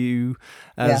to you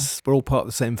as we're all part of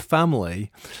the same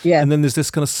family. Yeah. And then there's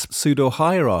this kind of pseudo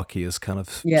hierarchy has kind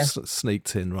of Yeah.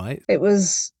 sneaked in, right?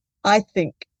 I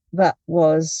think that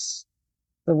was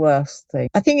the worst thing.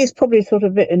 I think it's probably sort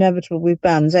of a bit inevitable with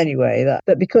bands anyway,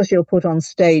 that because you're put on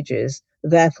stages,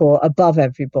 therefore above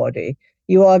everybody,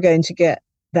 you are going to get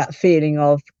that feeling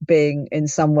of being in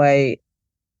some way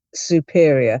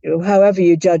superior. However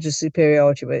you judge a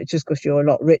superiority, but it's just because you're a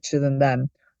lot richer than them,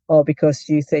 or because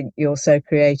you think you're so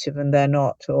creative and they're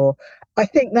not. Or I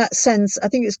think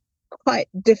it's quite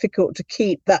difficult to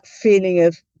keep that feeling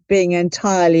of being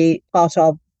entirely part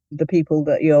of the people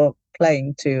that you're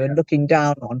playing to and looking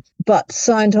down on. But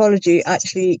Scientology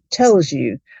actually tells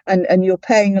you, and you're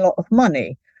paying a lot of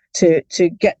money to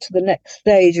get to the next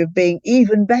stage of being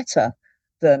even better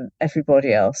than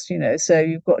everybody else, so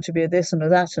you've got to be a this and a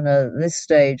that and a this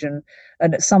stage, and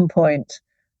at some point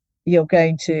you're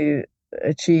going to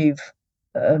achieve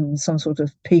some sort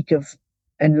of peak of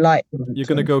enlightenment. You're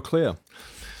going to go clear.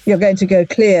 You're going to go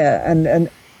clear, and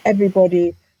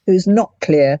everybody who's not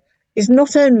clear is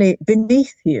not only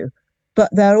beneath you, but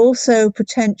they're also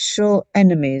potential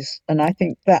enemies. And I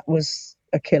think that was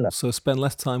a killer. So spend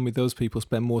less time with those people,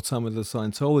 spend more time with the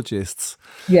Scientologists.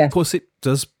 Yeah. Of course, it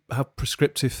does have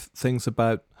prescriptive things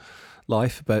about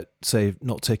life, about, say,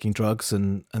 not taking drugs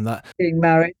and that. Being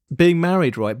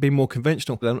married, right? Being more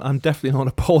conventional. I'm definitely not an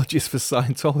apologist for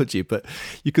Scientology, but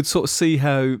you could sort of see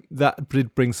how that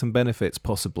did bring some benefits,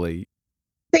 possibly.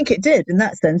 I think it did in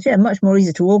that sense, yeah, much more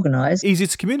easy to organise. Easier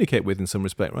to communicate with in some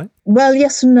respect, right? Well,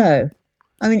 yes and no.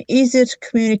 I mean, easier to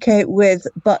communicate with,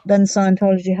 but then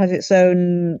Scientology has its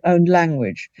own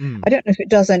language. I don't know if it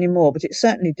does anymore, but it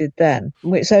certainly did then.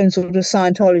 Its own sort of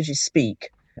Scientology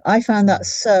speak. I found that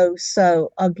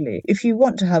so ugly. If you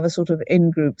want to have a sort of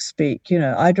in-group speak,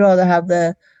 I'd rather have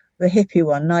the hippie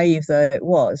one, naive though it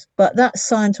was. But that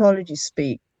Scientology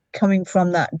speak, coming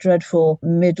from that dreadful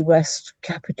Midwest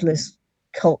capitalist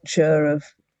culture of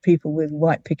people with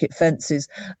white picket fences,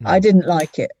 I didn't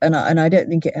like it, and I don't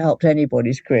think it helped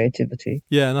anybody's creativity.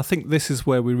 Yeah, and I think this is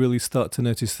where we really start to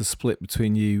notice the split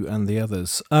between you and the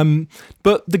others.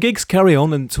 But the gigs carry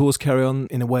on and tours carry on.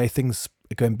 In a way, things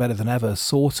are going better than ever,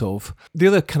 sort of. The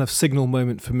other kind of signal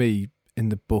moment for me in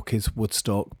the book is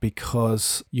Woodstock,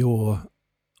 because you're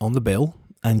on the bill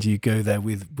and you go there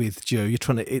with Joe. You're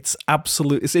trying to, it's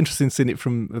interesting seeing it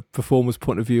from a performer's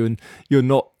point of view, and you're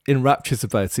not in raptures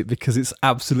about it because it's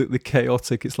absolutely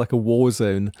chaotic. It's like a war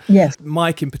zone. Yes.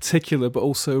 Mike in particular, but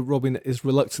also Robin, is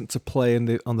reluctant to play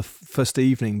on the first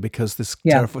evening because this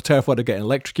terrified of getting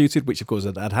electrocuted, which of course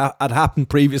had happened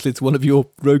previously to one of your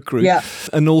road crew. Yeah.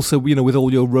 And also, with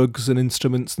all your rugs and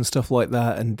instruments and stuff like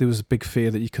that, and there was a big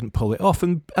fear that you couldn't pull it off.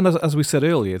 And as we said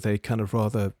earlier, they kind of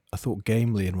rather, I thought,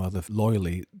 gamely and rather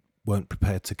loyally weren't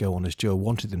prepared to go on as Joe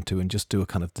wanted them to and just do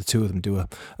the two of them do a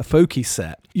folky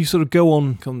set. You sort of go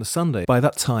on the Sunday. By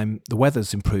that time, the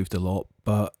weather's improved a lot,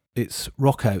 but it's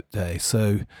rock out day,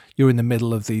 so you're in the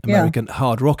middle of the American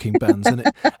hard rocking bands, and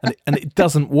it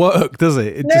doesn't work, does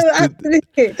it? Absolutely,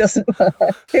 it doesn't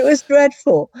work. It was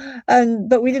dreadful,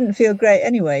 but we didn't feel great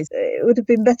anyways. It would have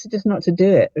been better just not to do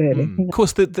it, really. Of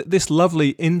course, this lovely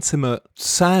intimate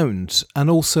sound, and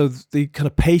also the kind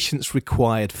of patience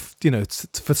required,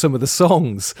 for some of the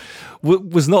songs,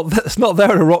 was that's not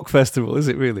there at a rock festival, is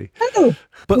it really? No.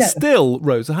 But still,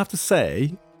 Rose, I have to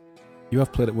say, you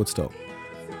have played at Woodstock.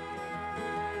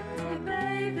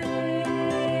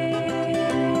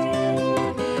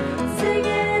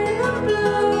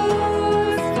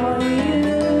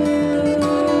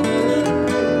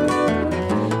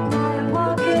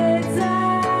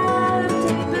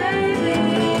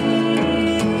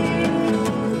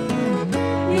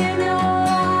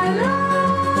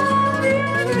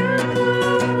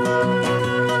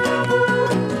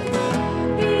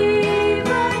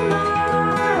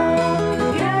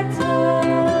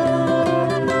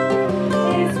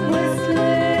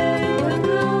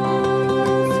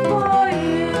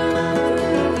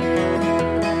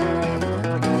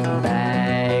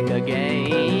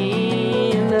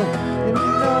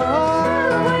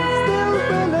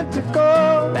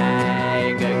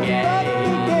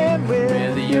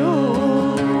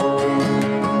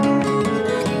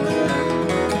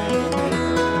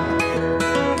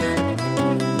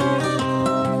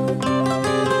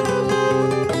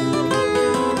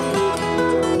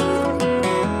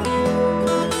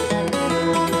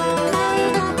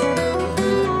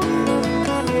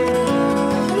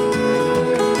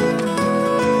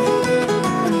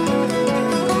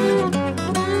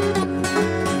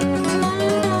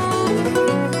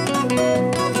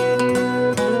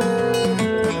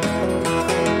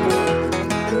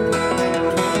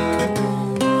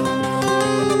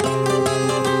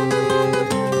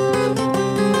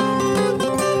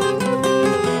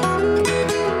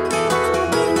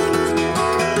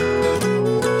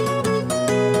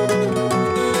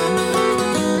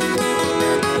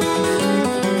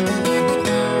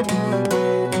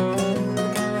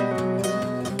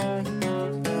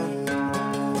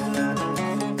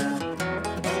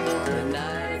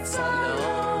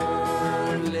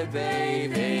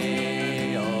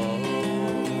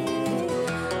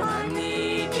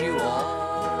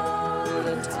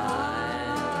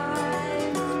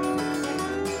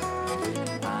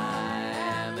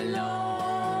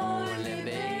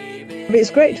 But it's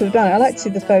great to have done it. I like to see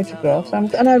the photographs,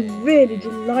 and I'm really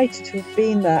delighted to have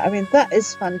been there. I mean, that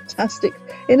is fantastic.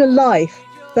 In a life,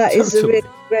 that is a Totally. really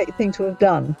great thing to have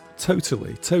done.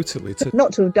 Totally, totally.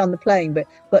 Not to have done the playing,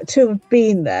 but to have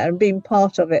been there and been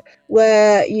part of it,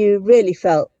 where you really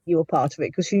felt you were part of it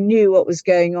because you knew what was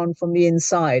going on from the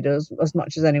inside as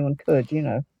much as anyone could, you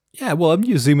know. Yeah, well, I'm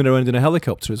you zooming around in a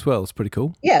helicopter as well. It's pretty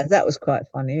cool. Yeah, that was quite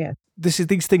funny. Yeah.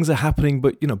 These things are happening,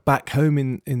 but back home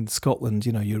in Scotland,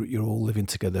 you're all living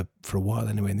together for a while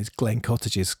anyway in these Glen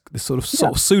cottages, this sort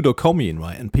of pseudo commune,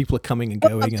 right? And people are coming and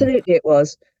going. Absolutely, it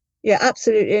was. Yeah,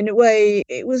 absolutely. In a way,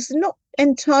 it was not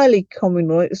entirely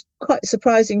communal. It was quite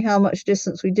surprising how much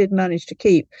distance we did manage to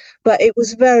keep, but it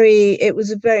was a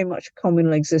very much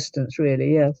communal existence,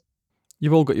 really. Yeah.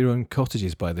 You've all got your own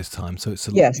cottages by this time, so it's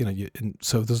Yes.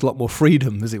 so there's a lot more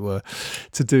freedom, as it were,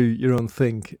 to do your own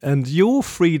thing, and your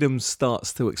freedom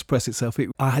starts to express itself.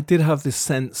 I did have this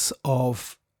sense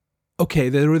of, okay,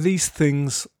 there are these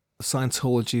things.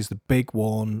 Scientology is the big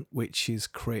one, which is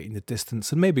creating the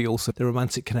distance, and maybe also the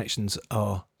romantic connections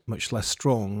are much less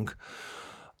strong.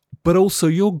 But also,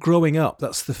 you're growing up.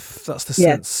 That's the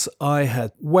sense I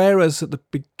had. Whereas at the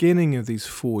beginning of these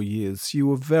 4 years, you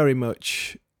were very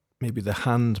much maybe the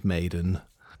handmaiden,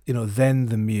 then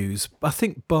the muse. I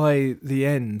think by the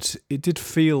end, it did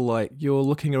feel like you're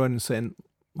looking around and saying,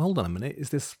 hold on a minute, is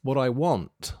this what I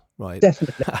want? Right.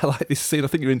 Definitely. I like this scene. I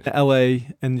think you're in LA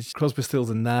and Crosby,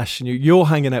 Stills and Nash, and you're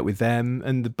hanging out with them,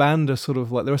 and the band are sort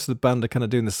of like the rest of the band are kind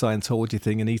of doing the Scientology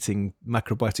thing and eating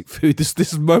macrobiotic food.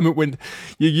 This moment when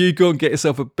you go and get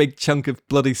yourself a big chunk of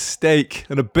bloody steak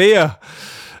and a beer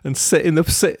and sit in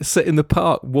the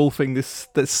park wolfing this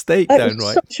steak down,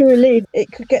 right? Such a relief.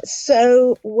 It could get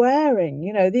so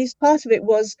wearing. These part of it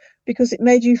was because it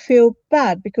made you feel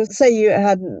bad because say you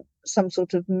hadn't some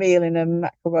sort of meal in a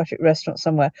macrobiotic restaurant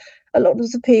somewhere, a lot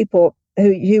of the people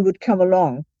who would come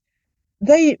along,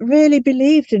 they really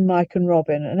believed in Mike and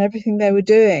Robin and everything they were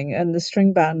doing and the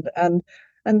string band and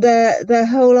their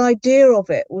whole idea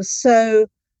of it was so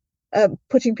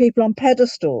putting people on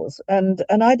pedestals and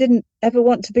I didn't ever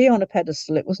want to be on a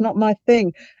pedestal. It was not my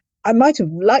thing. I might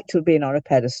have liked to have been on a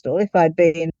pedestal if I'd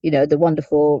been, the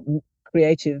wonderful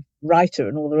creative writer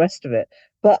and all the rest of it.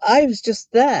 But I was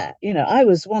just there, I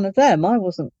was one of them. I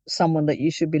wasn't someone that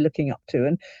you should be looking up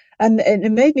to. And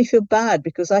it made me feel bad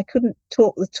because I couldn't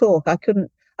talk the talk.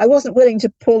 I wasn't willing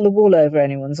to pull the wool over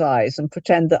anyone's eyes and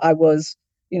pretend that I was,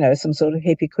 some sort of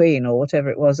hippie queen or whatever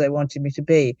it was they wanted me to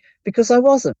be, because I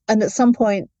wasn't. And at some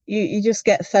point you just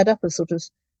get fed up of sort of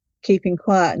keeping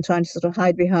quiet and trying to sort of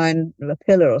hide behind a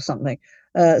pillar or something,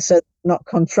 so not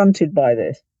confronted by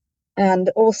this. And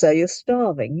also you're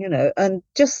starving, and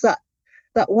just that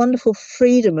wonderful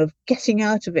freedom of getting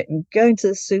out of it and going to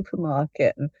the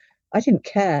supermarket, and I didn't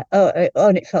care.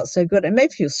 And it felt so good. It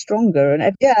made me feel stronger,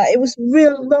 and yeah, it was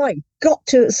real life. Got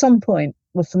to at some point,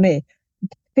 well, for me,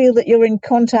 feel that you're in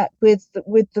contact with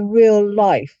the real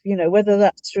life. Whether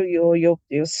that's through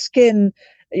your skin,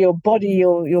 your body,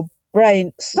 your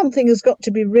brain. Something has got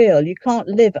to be real. I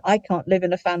can't live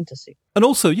in a fantasy. And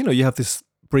also, you have this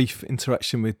brief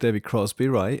interaction with David Crosby,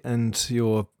 right? And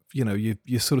you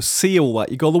sort of see all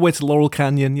that. You go all the way to Laurel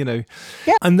Canyon, Yeah.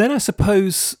 And then I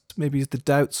suppose maybe the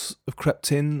doubts have crept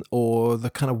in, or the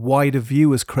kind of wider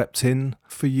view has crept in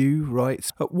for you, right?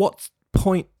 At what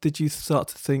point did you start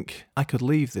to think, I could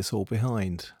leave this all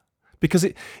behind? Because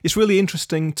it's really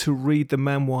interesting to read the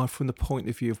memoir from the point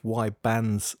of view of why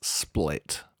bands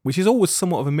split, which is always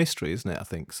somewhat of a mystery, isn't it? I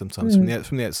think sometimes from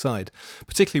the outside,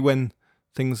 particularly when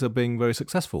things are being very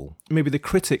successful. Maybe the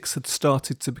critics had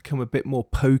started to become a bit more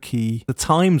pokey. The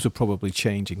times were probably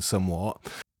changing somewhat.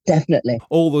 Definitely.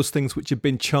 All those things which have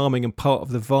been charming and part of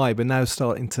the vibe are now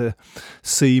starting to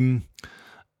seem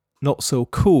not so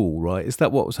cool, right? Is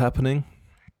that what was happening?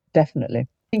 Definitely.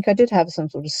 I think I did have some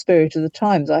sort of spirit of the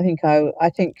times. I think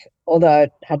although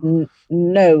I had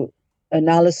no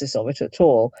analysis of it at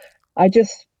all, I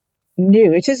just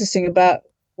knew it is this thing about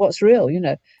what's real,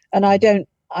 and I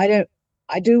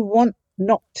do want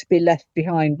not to be left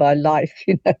behind by life,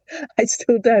 I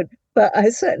still don't, but I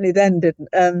certainly then didn't.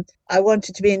 I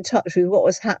wanted to be in touch with what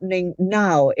was happening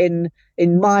now in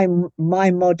my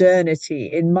modernity,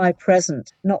 in my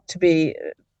present, not to be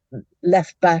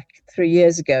left back 3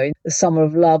 years ago in the summer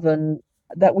of love, and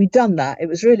that we'd done that. It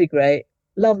was really great,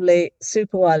 lovely,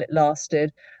 super while it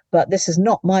lasted, but this is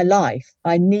not my life.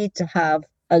 I need to have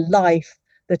a life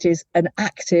that is an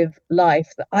active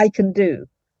life that I can do.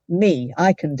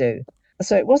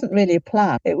 So it wasn't really a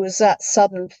plan. It was that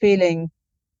sudden feeling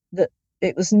that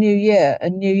it was New Year,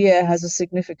 and New Year has a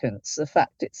significance. The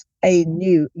fact it's a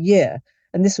new year,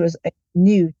 and this was a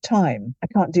new time. I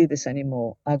can't do this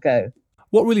anymore. I'll go.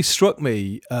 What really struck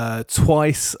me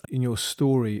twice in your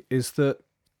story is that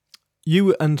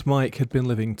you and Mike had been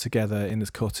living together in this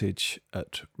cottage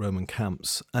at Roman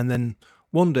camps, and then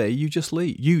one day you just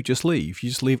leave. You just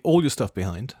leave all your stuff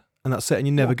behind, and that's it, and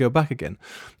you never go back again.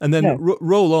 And then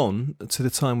roll on to the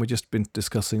time we've just been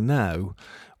discussing now,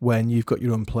 when you've got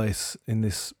your own place in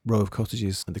this row of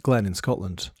cottages at the Glen in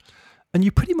Scotland, and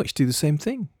you pretty much do the same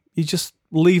thing. You just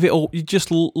leave it all. You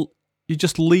just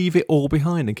leave it all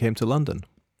behind and came to London.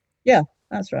 Yeah,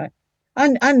 that's right.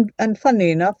 And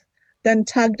funnily enough, then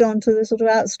tagged on to the sort of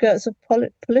outskirts of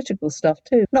political stuff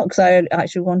too. Not because I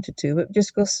actually wanted to, but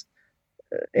just because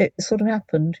it sort of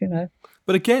happened, you know.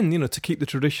 But again, you know, to keep the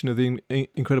tradition of the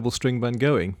Incredible String Band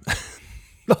going,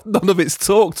 none of it's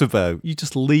talked about. You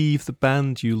just leave the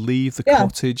band, you leave the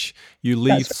cottage, you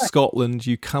leave Scotland,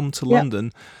 you come to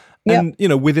London. And, you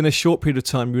know, within a short period of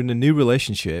time, you're in a new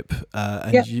relationship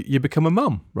and you become a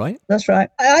mum, right? That's right.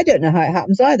 I don't know how it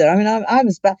happens either. I mean, I'm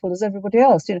as baffled as everybody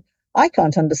else. You know, I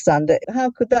can't understand it. How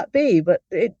could that be? But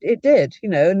it did, you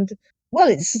know, and well,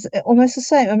 it's almost the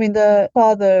same. I mean, the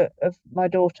father of my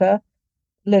daughter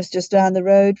lives just down the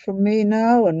road from me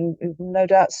now, and no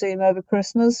doubt see him over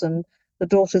Christmas, and the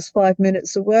daughter's 5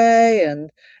 minutes away, and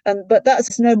but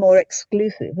that's no more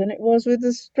exclusive than it was with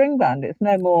the string band. It's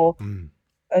no more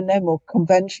no more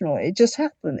conventional. It just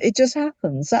happened. It just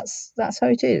happens. That's how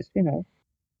it is, you know.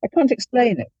 I can't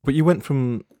explain it. But you went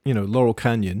from, you know, Laurel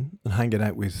Canyon and hanging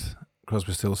out with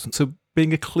Crosby, Stills to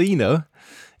being a cleaner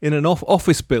in an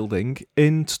office building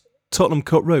in Tottenham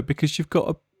Court Road because you've got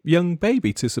a young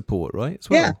baby to support, right? As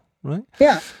well, right?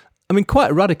 Yeah. I mean,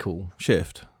 quite a radical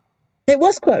shift. It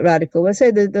was quite radical. I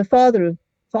say the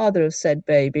father of said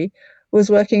baby was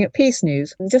working at Peace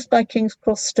News, and just by King's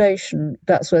Cross Station,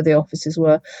 that's where the offices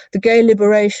were. The Gay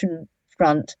Liberation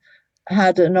Front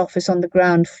had an office on the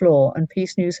ground floor, and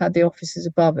Peace News had the offices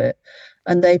above it,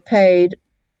 and they paid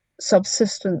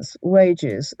subsistence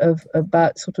wages of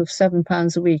about sort of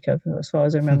 £7 a week, as far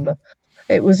as I remember.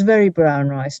 It was very brown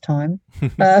rice time.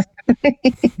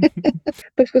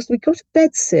 Because we got a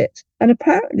bed sit, and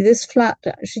apparently this flat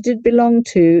actually did belong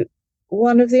to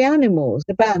one of the Animals,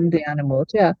 the band The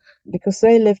Animals, because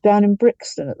they lived down in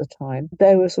Brixton at the time.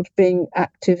 They were sort of being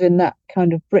active in that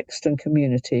kind of Brixton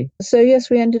community. So yes,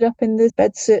 we ended up in this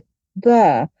bed sit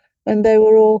there, and they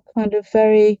were all kind of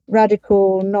very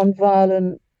radical,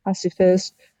 non-violent,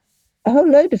 pacifist. A whole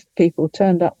load of people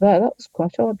turned up there. That was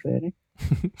quite odd, really.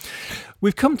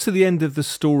 We've come to the end of the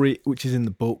story, which is in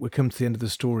the book. We've come to the end of the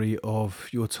story of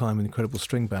your time in Incredible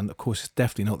String Band. Of course, it's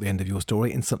definitely not the end of your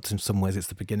story. In some ways, it's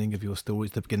the beginning of your story.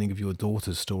 It's the beginning of your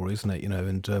daughter's story, isn't it? You know,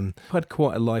 and you've had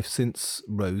quite a life since,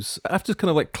 Rose. I have to kind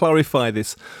of like clarify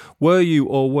this. Were you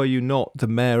or were you not the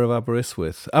mayor of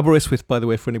Aberystwyth? Aberystwyth, by the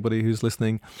way, for anybody who's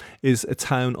listening, is a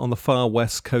town on the far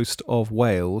west coast of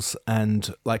Wales,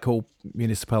 and like all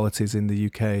municipalities in the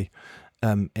UK,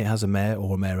 it has a mayor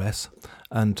or a mayoress.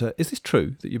 And is this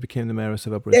true that you became the mayoress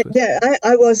of Aberystwyth? Yeah,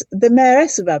 I was the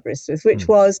mayoress of Aberystwyth, which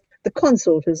was the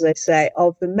consort, as they say,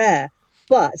 of the mayor.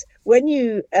 But when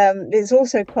you, it's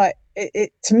also quite,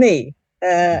 to me,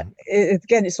 again,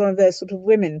 it's one of those sort of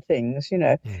women things, you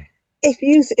know. If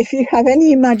you have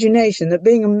any imagination that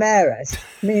being a mayoress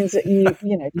means that you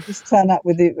just turn up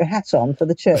with the hat on for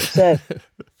the church service,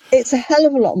 it's a hell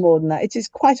of a lot more than that. It is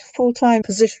quite a full-time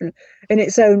position in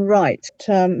its own right.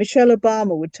 Michelle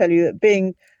Obama would tell you that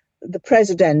being the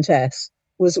presidentess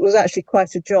was actually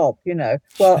quite a job, you know.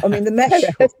 Well, I mean, the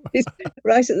mayoress is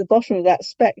right at the bottom of that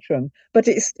spectrum, but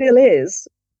it still is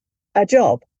a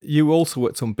job. You also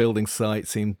worked on building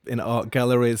sites in art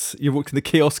galleries. You worked in the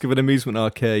kiosk of an amusement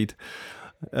arcade.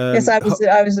 Yes, I was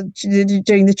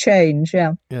doing the change,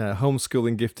 yeah. Yeah,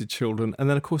 homeschooling gifted children. And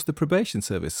then, of course, the probation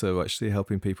service, so actually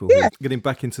helping people getting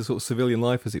back into sort of civilian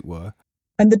life, as it were.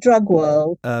 And the drug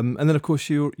world. And then, of course,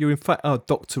 you're in fact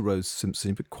Dr. Rose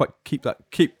Simpson. But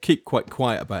keep quite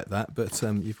quiet about that. But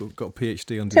you've got a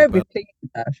PhD under your belt. Pleased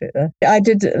about it, though. I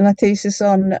did my thesis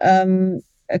on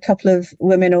a couple of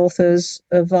women authors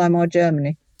of Weimar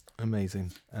Germany.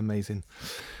 Amazing.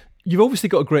 You've obviously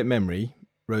got a great memory,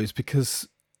 Rose, because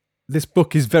this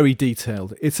book is very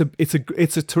detailed. It's a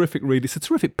terrific read. It's a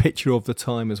terrific picture of the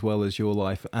time as well as your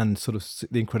life and sort of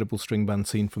the Incredible String Band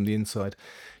scene from the inside.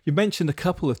 You mentioned a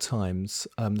couple of times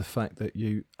the fact that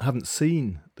you haven't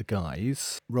seen the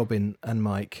guys, Robin and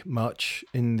Mike, much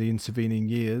in the intervening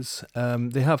years.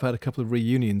 They have had a couple of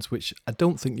reunions, which I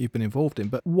don't think you've been involved in.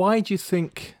 But why do you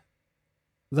think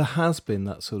there has been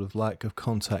that sort of lack of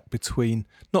contact between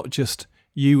not just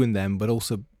you and them, but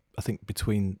also I think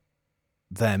between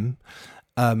them,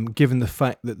 given the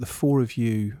fact that the four of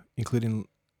you, including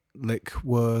Lick,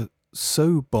 were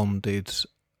so bonded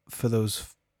for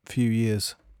those few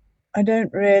years? I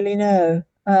don't really know.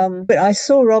 But I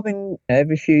saw Robin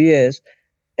every few years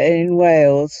in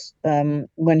Wales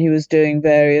when he was doing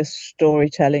various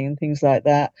storytelling and things like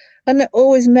that. And I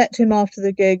always met him after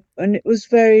the gig, and it was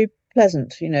very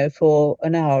pleasant, for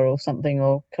an hour or something,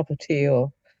 or a cup of tea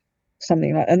or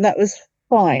something like, and that was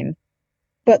fine.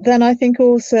 But then I think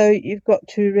also you've got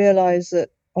to realize that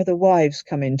other wives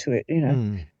come into it,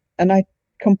 and I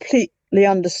completely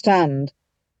understand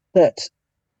that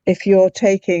if you're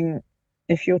taking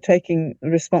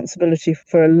responsibility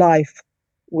for a life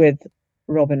with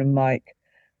Robin and Mike,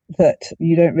 that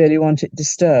you don't really want it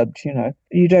disturbed,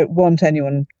 You don't want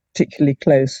anyone particularly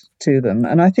close to them.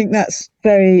 And I think that's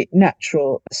very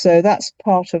natural. So that's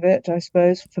part of it, I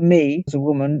suppose, for me as a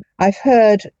woman. I've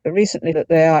heard recently that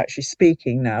they are actually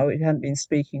speaking now. He hadn't been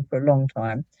speaking for a long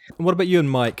time. And what about you and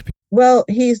Mike? Well,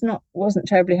 wasn't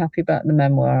terribly happy about the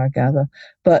memoir, I gather,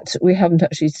 but we haven't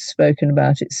actually spoken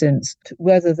about it since.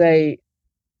 Whether they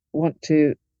want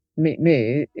to meet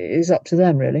me is up to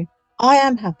them, really. I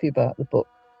am happy about the book.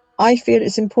 I feel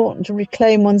it's important to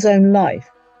reclaim one's own life.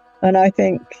 And I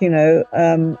think,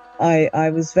 I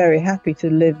was very happy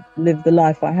to live the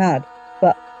life I had.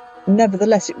 But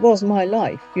nevertheless, it was my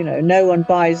life. No one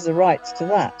buys the rights to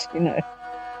that,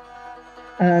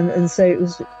 And so it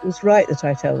was right that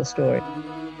I tell the story.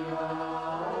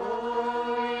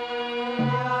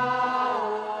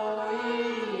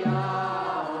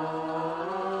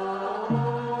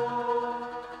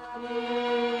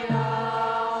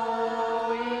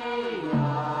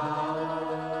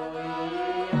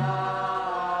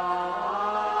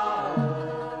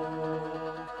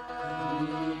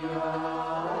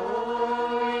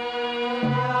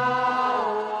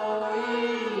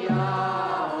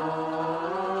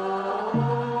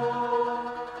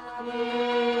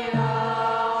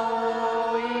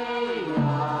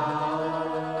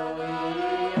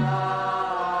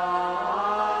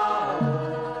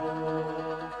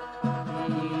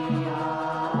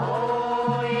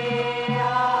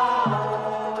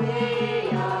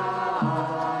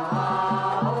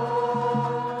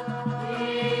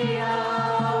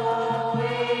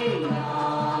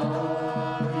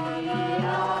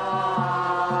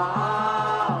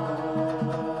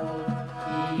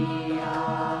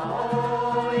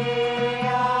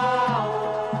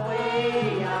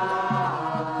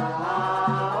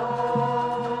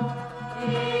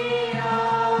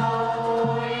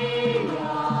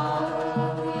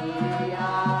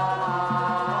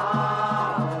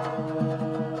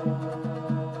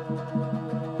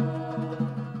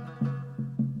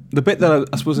 The bit that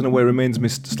I suppose in a way remains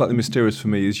slightly mysterious for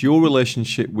me is your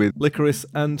relationship with Licorice,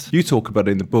 and you talk about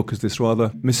it in the book as this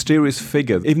rather mysterious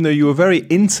figure. Even though you were very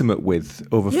intimate with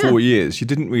over 4 years, you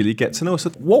didn't really get to know.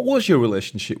 So what was your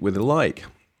relationship with her like?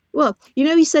 Well,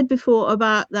 you said before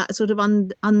about that sort of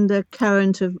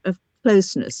undercurrent of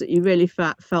closeness, that you really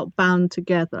felt bound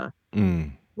together.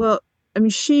 Well, I mean,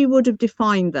 she would have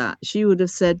defined that. She would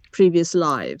have said previous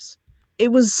lives.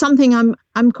 It was something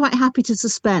I'm quite happy to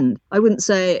suspend. I wouldn't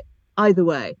say either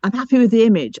way. I'm happy with the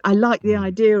image. I like the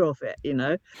idea of it,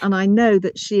 and I know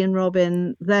that she and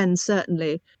Robin then,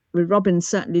 certainly with Robin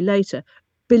certainly later,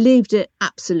 believed it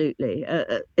absolutely.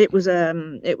 It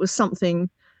was something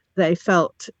they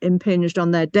felt impinged on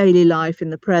their daily life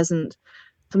in the present.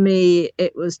 For me,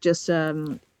 it was just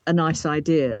a nice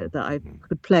idea that I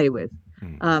could play with.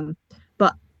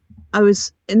 But I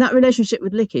was in that relationship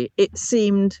with Licky. It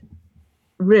seemed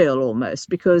real almost,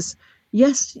 because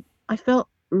yes, I felt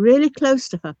really close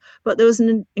to her, but there was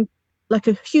like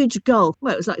a huge gulf.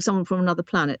 Well, it was like someone from another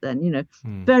planet then,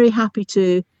 very happy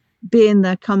to be in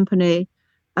their company,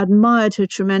 admired her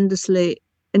tremendously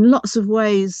in lots of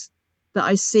ways that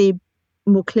I see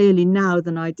more clearly now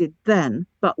than I did then.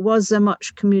 But was there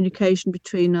much communication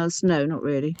between us? No, not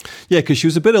really. Yeah, because she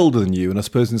was a bit older than you, and I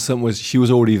suppose in some ways she was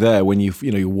already there when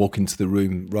you walk into the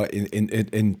room right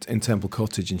in Temple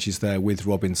Cottage, and she's there with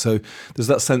Robin. So there's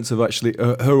that sense of actually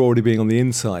her already being on the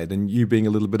inside and you being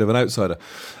a little bit of an outsider.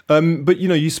 But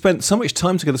you spent so much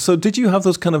time together. So did you have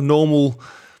those kind of normal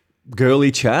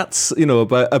girly chats,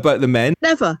 about the men?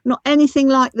 Never, not anything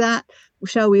like that.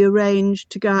 Shall we arrange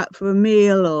to go out for a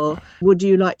meal, or would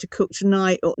you like to cook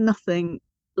tonight, or nothing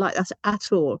like that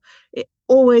at all. It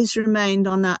always remained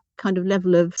on that kind of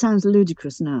level of, sounds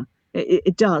ludicrous now.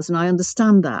 It does, and I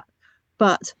understand that.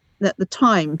 But at the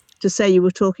time, to say you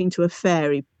were talking to a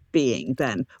fairy being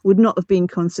then would not have been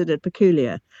considered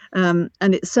peculiar. And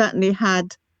it certainly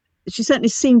she certainly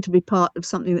seemed to be part of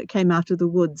something that came out of the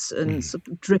woods and sort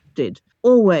of drifted.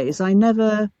 Always. I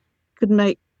never could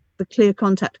make the clear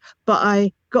contact, but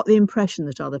I got the impression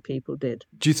that other people did.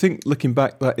 Do you think, looking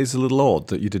back, that is a little odd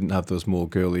that you didn't have those more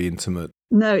girly, intimate?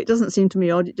 No, it doesn't seem to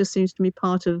me odd. It just seems to me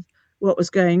part of what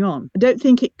was going on. I don't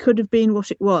think it could have been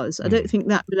what it was. I don't think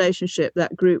that relationship,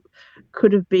 that group,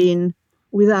 could have been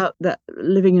without that,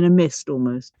 living in a mist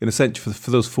almost. In a sense,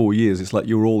 for those 4 years, it's like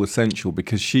you were all essential,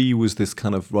 because she was this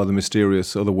kind of rather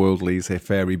mysterious, otherworldly, say,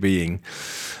 fairy being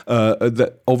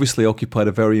that obviously occupied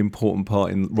a very important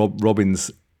part in Robin's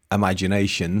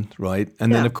imagination, right?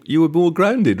 And then you were more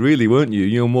grounded, really, weren't you?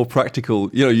 You were more practical.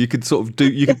 You know, you could sort of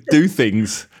do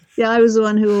things. Yeah, I was the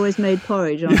one who always made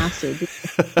porridge on acid.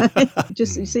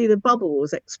 Just, you see the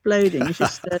bubbles exploding.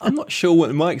 I'm not sure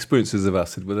what my experiences of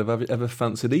acid, whether I've ever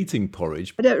fancied eating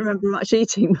porridge. I don't remember much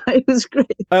eating, but it was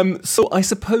great. So I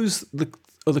suppose the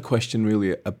other question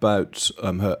really about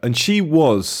her, and she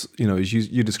was, you know, as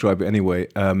you describe it anyway,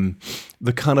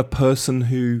 the kind of person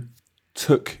who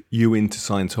took you into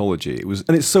Scientology.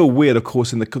 And it's so weird, of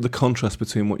course, in the contrast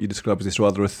between what you describe as this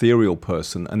rather ethereal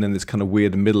person and then this kind of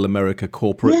weird middle America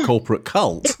corporate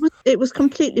cult. It was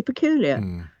completely peculiar.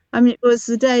 I mean, it was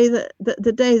the day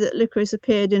that Licorice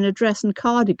appeared in a dress and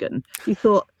cardigan. You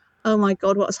thought, oh my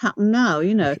God, what's happened now?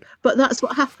 You know, but that's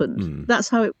what happened. That's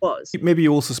how it was. Maybe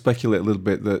you also speculate a little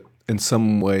bit that in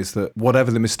some ways that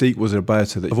whatever the mystique was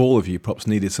about her, that of all of you perhaps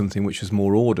needed something which was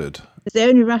more ordered. It's the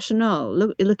only rationale,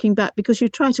 looking back, because you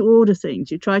try to order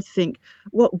things. You try to think,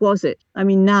 what was it? I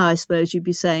mean, now I suppose you'd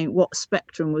be saying, what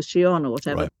spectrum was she on or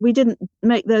whatever. Right. We didn't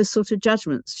make those sort of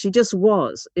judgments. She just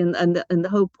was. And the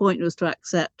whole point was to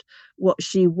accept what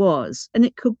she was. And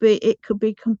it could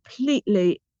be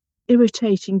completely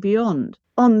irritating beyond.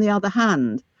 On the other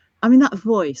hand, I mean, that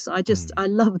voice, I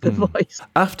love the voice.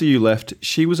 After you left,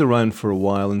 she was around for a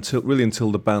while until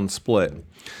the band split.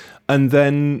 And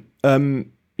then,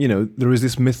 you know, there is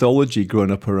this mythology growing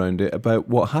up around it about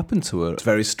what happened to her. It's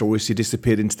various stories. She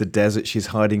disappeared into the desert. She's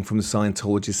hiding from the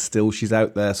Scientologists still. She's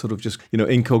out there sort of just, you know,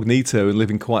 incognito and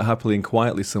living quite happily and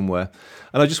quietly somewhere.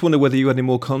 And I just wonder whether you had any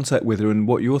more contact with her and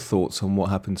what your thoughts on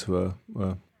what happened to her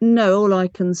were. No, all I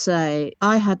can say,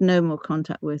 I had no more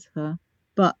contact with her.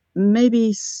 But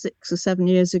maybe 6 or 7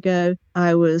 years ago,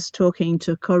 I was talking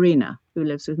to Corina, who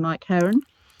lives with Mike Heron,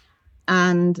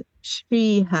 and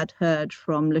she had heard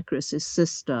from Licorice's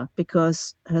sister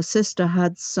because her sister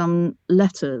had some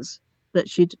letters that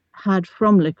she'd had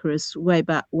from Licorice way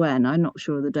back when. I'm not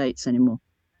sure of the dates anymore.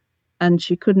 And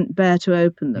she couldn't bear to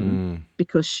open them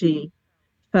because she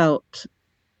felt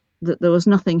that there was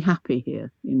nothing happy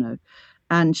here, you know,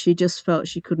 and she just felt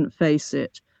she couldn't face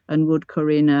it. And would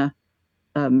Corina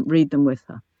read them with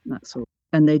her? That's all.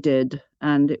 And they did.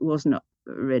 And it was not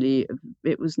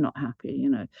happy, you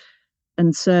know.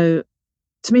 And so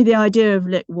to me, the idea of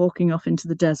Lick walking off into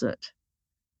the desert,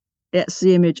 it's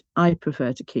the image I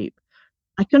prefer to keep.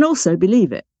 I can also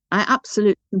believe it. I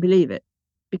absolutely can believe it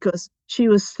because she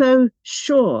was so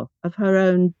sure of her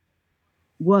own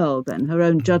world then, her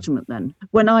own judgment then.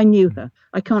 When I knew her,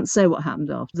 I can't say what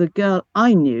happened after. The girl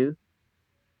I knew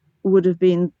would have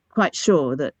been quite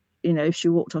sure that, you know, if she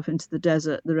walked off into the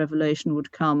desert, the revelation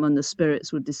would come and the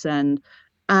spirits would descend,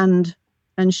 and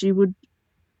she would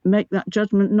make that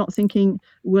judgment, not thinking,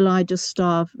 will I just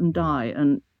starve and die?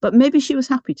 But maybe she was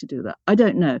happy to do that. I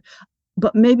don't know.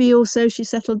 But maybe also she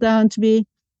settled down to be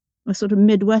a sort of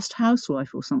Midwest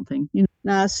housewife or something, you know,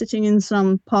 now sitting in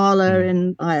some parlor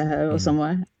in Idaho or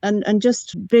somewhere and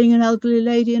just being an elderly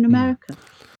lady in America.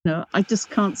 You know, I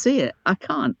just can't see it. I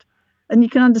can't. And you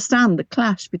can understand the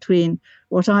clash between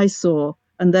what I saw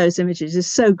and those images is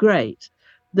so great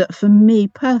that for me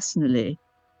personally,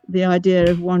 the idea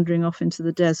of wandering off into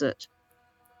the desert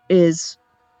is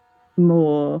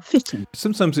more fitting.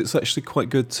 Sometimes it's actually quite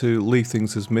good to leave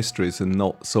things as mysteries and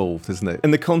not solved, isn't it?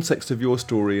 In the context of your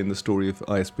story and the story of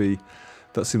ISB,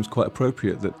 that seems quite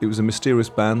appropriate, that it was a mysterious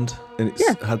band and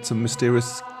it's had some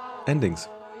mysterious endings.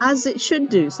 As it should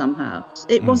do somehow.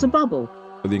 It was a bubble.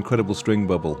 The incredible string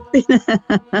bubble.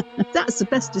 That's the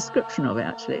best description of it,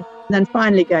 actually. And then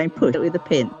finally going push with a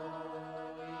pin.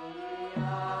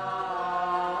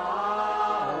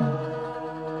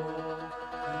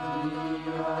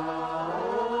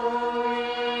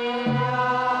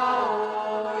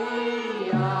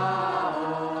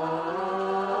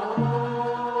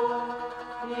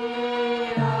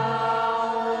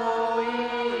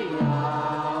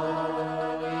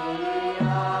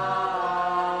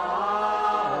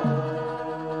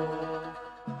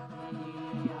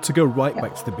 To go right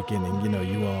back to the beginning, you know,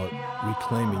 you are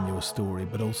reclaiming your story,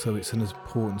 but also it's an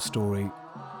important story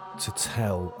to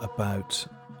tell about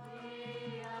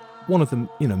one of the,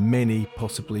 you know, many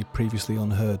possibly previously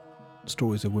unheard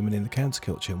stories of women in the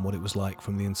counterculture and what it was like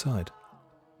from the inside.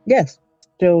 Yes,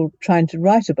 still trying to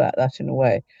write about that in a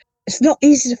way. It's not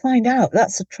easy to find out.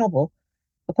 That's the trouble.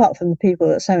 Apart from the people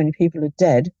that so many people are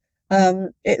dead,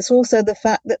 it's also the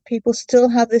fact that people still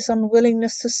have this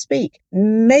unwillingness to speak.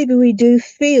 Maybe we do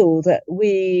feel that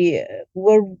we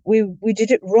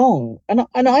did it wrong, and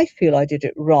I feel I did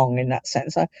it wrong in that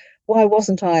sense. Why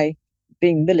wasn't I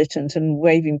being militant and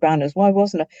waving banners? Why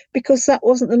wasn't I? Because that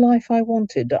wasn't the life I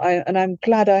wanted. I'm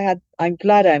glad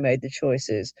I made the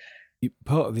choices.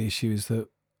 Part of the issue is that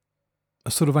a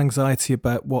sort of anxiety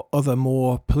about what other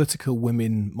more political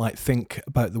women might think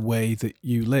about the way that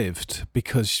you lived,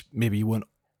 because maybe you weren't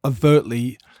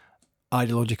overtly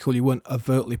ideological, you weren't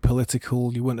overtly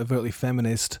political, you weren't overtly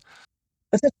feminist.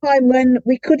 At a time when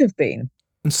we could have been.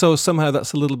 And so somehow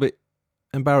that's a little bit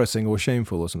embarrassing or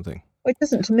shameful or something. Well, it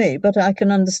isn't to me, but I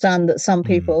can understand that some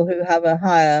people who have a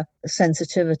higher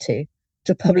sensitivity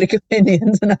to public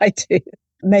opinion than I do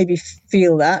maybe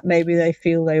feel that. Maybe they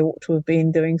feel they ought to have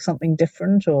been doing something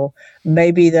different, or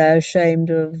maybe they're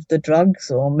ashamed of the drugs,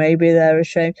 or maybe they're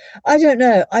ashamed. I don't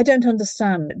know. I don't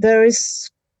understand. There is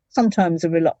sometimes a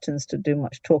reluctance to do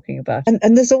much talking about it.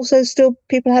 And there's also still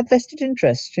people have vested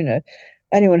interests.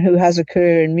 Anyone who has a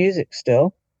career in music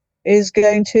still is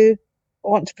going to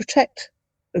want to protect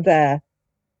their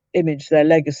image, their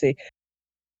legacy.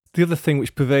 The other thing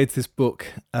which pervades this book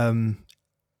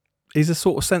is a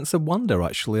sort of sense of wonder,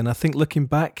 actually. And I think looking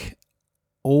back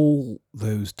all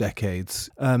those decades,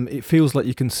 it feels like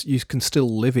you can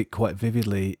still live it quite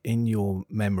vividly in your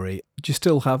memory. Do you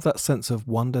still have that sense of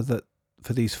wonder that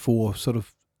for these 4 sort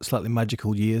of slightly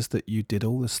magical years that you did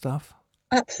all this stuff?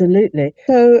 Absolutely.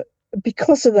 So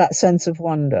because of that sense of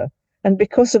wonder, and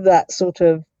because of that sort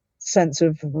of sense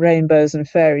of rainbows and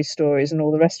fairy stories and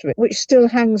all the rest of it, which still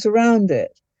hangs around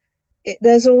it,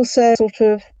 there's also sort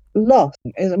of loss,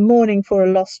 is a mourning for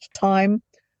a lost time,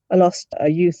 a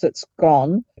youth that's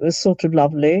gone. It was sort of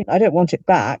lovely. I don't want it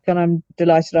back, and I'm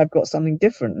delighted I've got something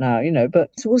different now, but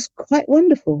it was quite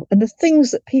wonderful. And the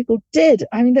things that people did,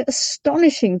 I mean, the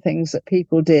astonishing things that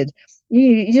people did.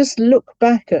 You just look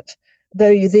back at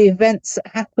the events that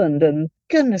happened, and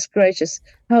goodness gracious,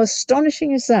 how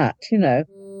astonishing is that,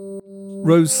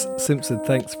 Rose Simpson,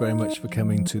 thanks very much for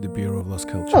coming to the Bureau of Lost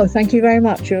Culture. Oh, thank you very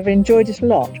much. I've enjoyed it a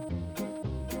lot.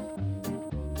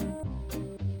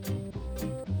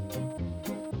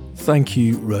 Thank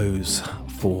you, Rose,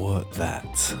 for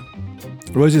that.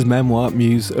 Rose's memoir,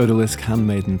 Muse Odalisque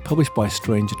Handmaiden, published by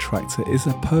Strange Attractor, is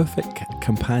a perfect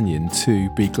companion to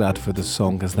Be Glad for the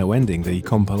Song Has No Ending, the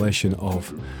compilation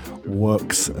of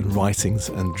works and writings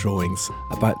and drawings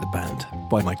about the band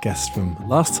by my guest from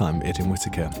last time, Adrian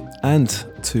Whittaker, and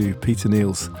to Peter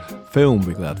Neal's film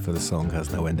Be Glad for the Song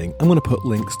Has No Ending. I'm going to put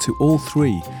links to all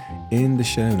 3 in the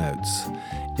show notes.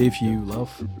 If you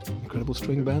love Incredible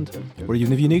String Band, or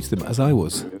even if you're new to them, as I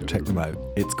was, check them out.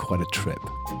 It's quite a trip.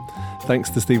 Thanks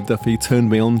to Steve Duffy, turned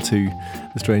me on to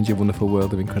the strange and wonderful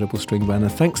world of Incredible String Band,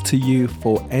 and thanks to you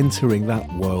for entering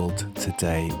that world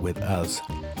today with us,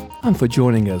 and for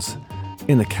joining us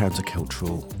in the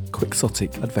countercultural,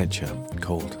 quixotic adventure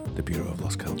called the Bureau of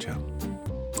Lost Culture.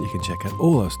 You can check out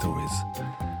all our stories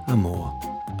and more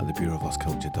at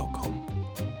thebureauoflostculture.com.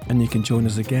 And you can join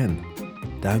us again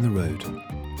down the road,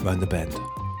 round the bend,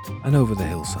 and over the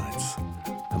hillsides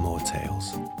for more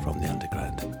tales from the underground.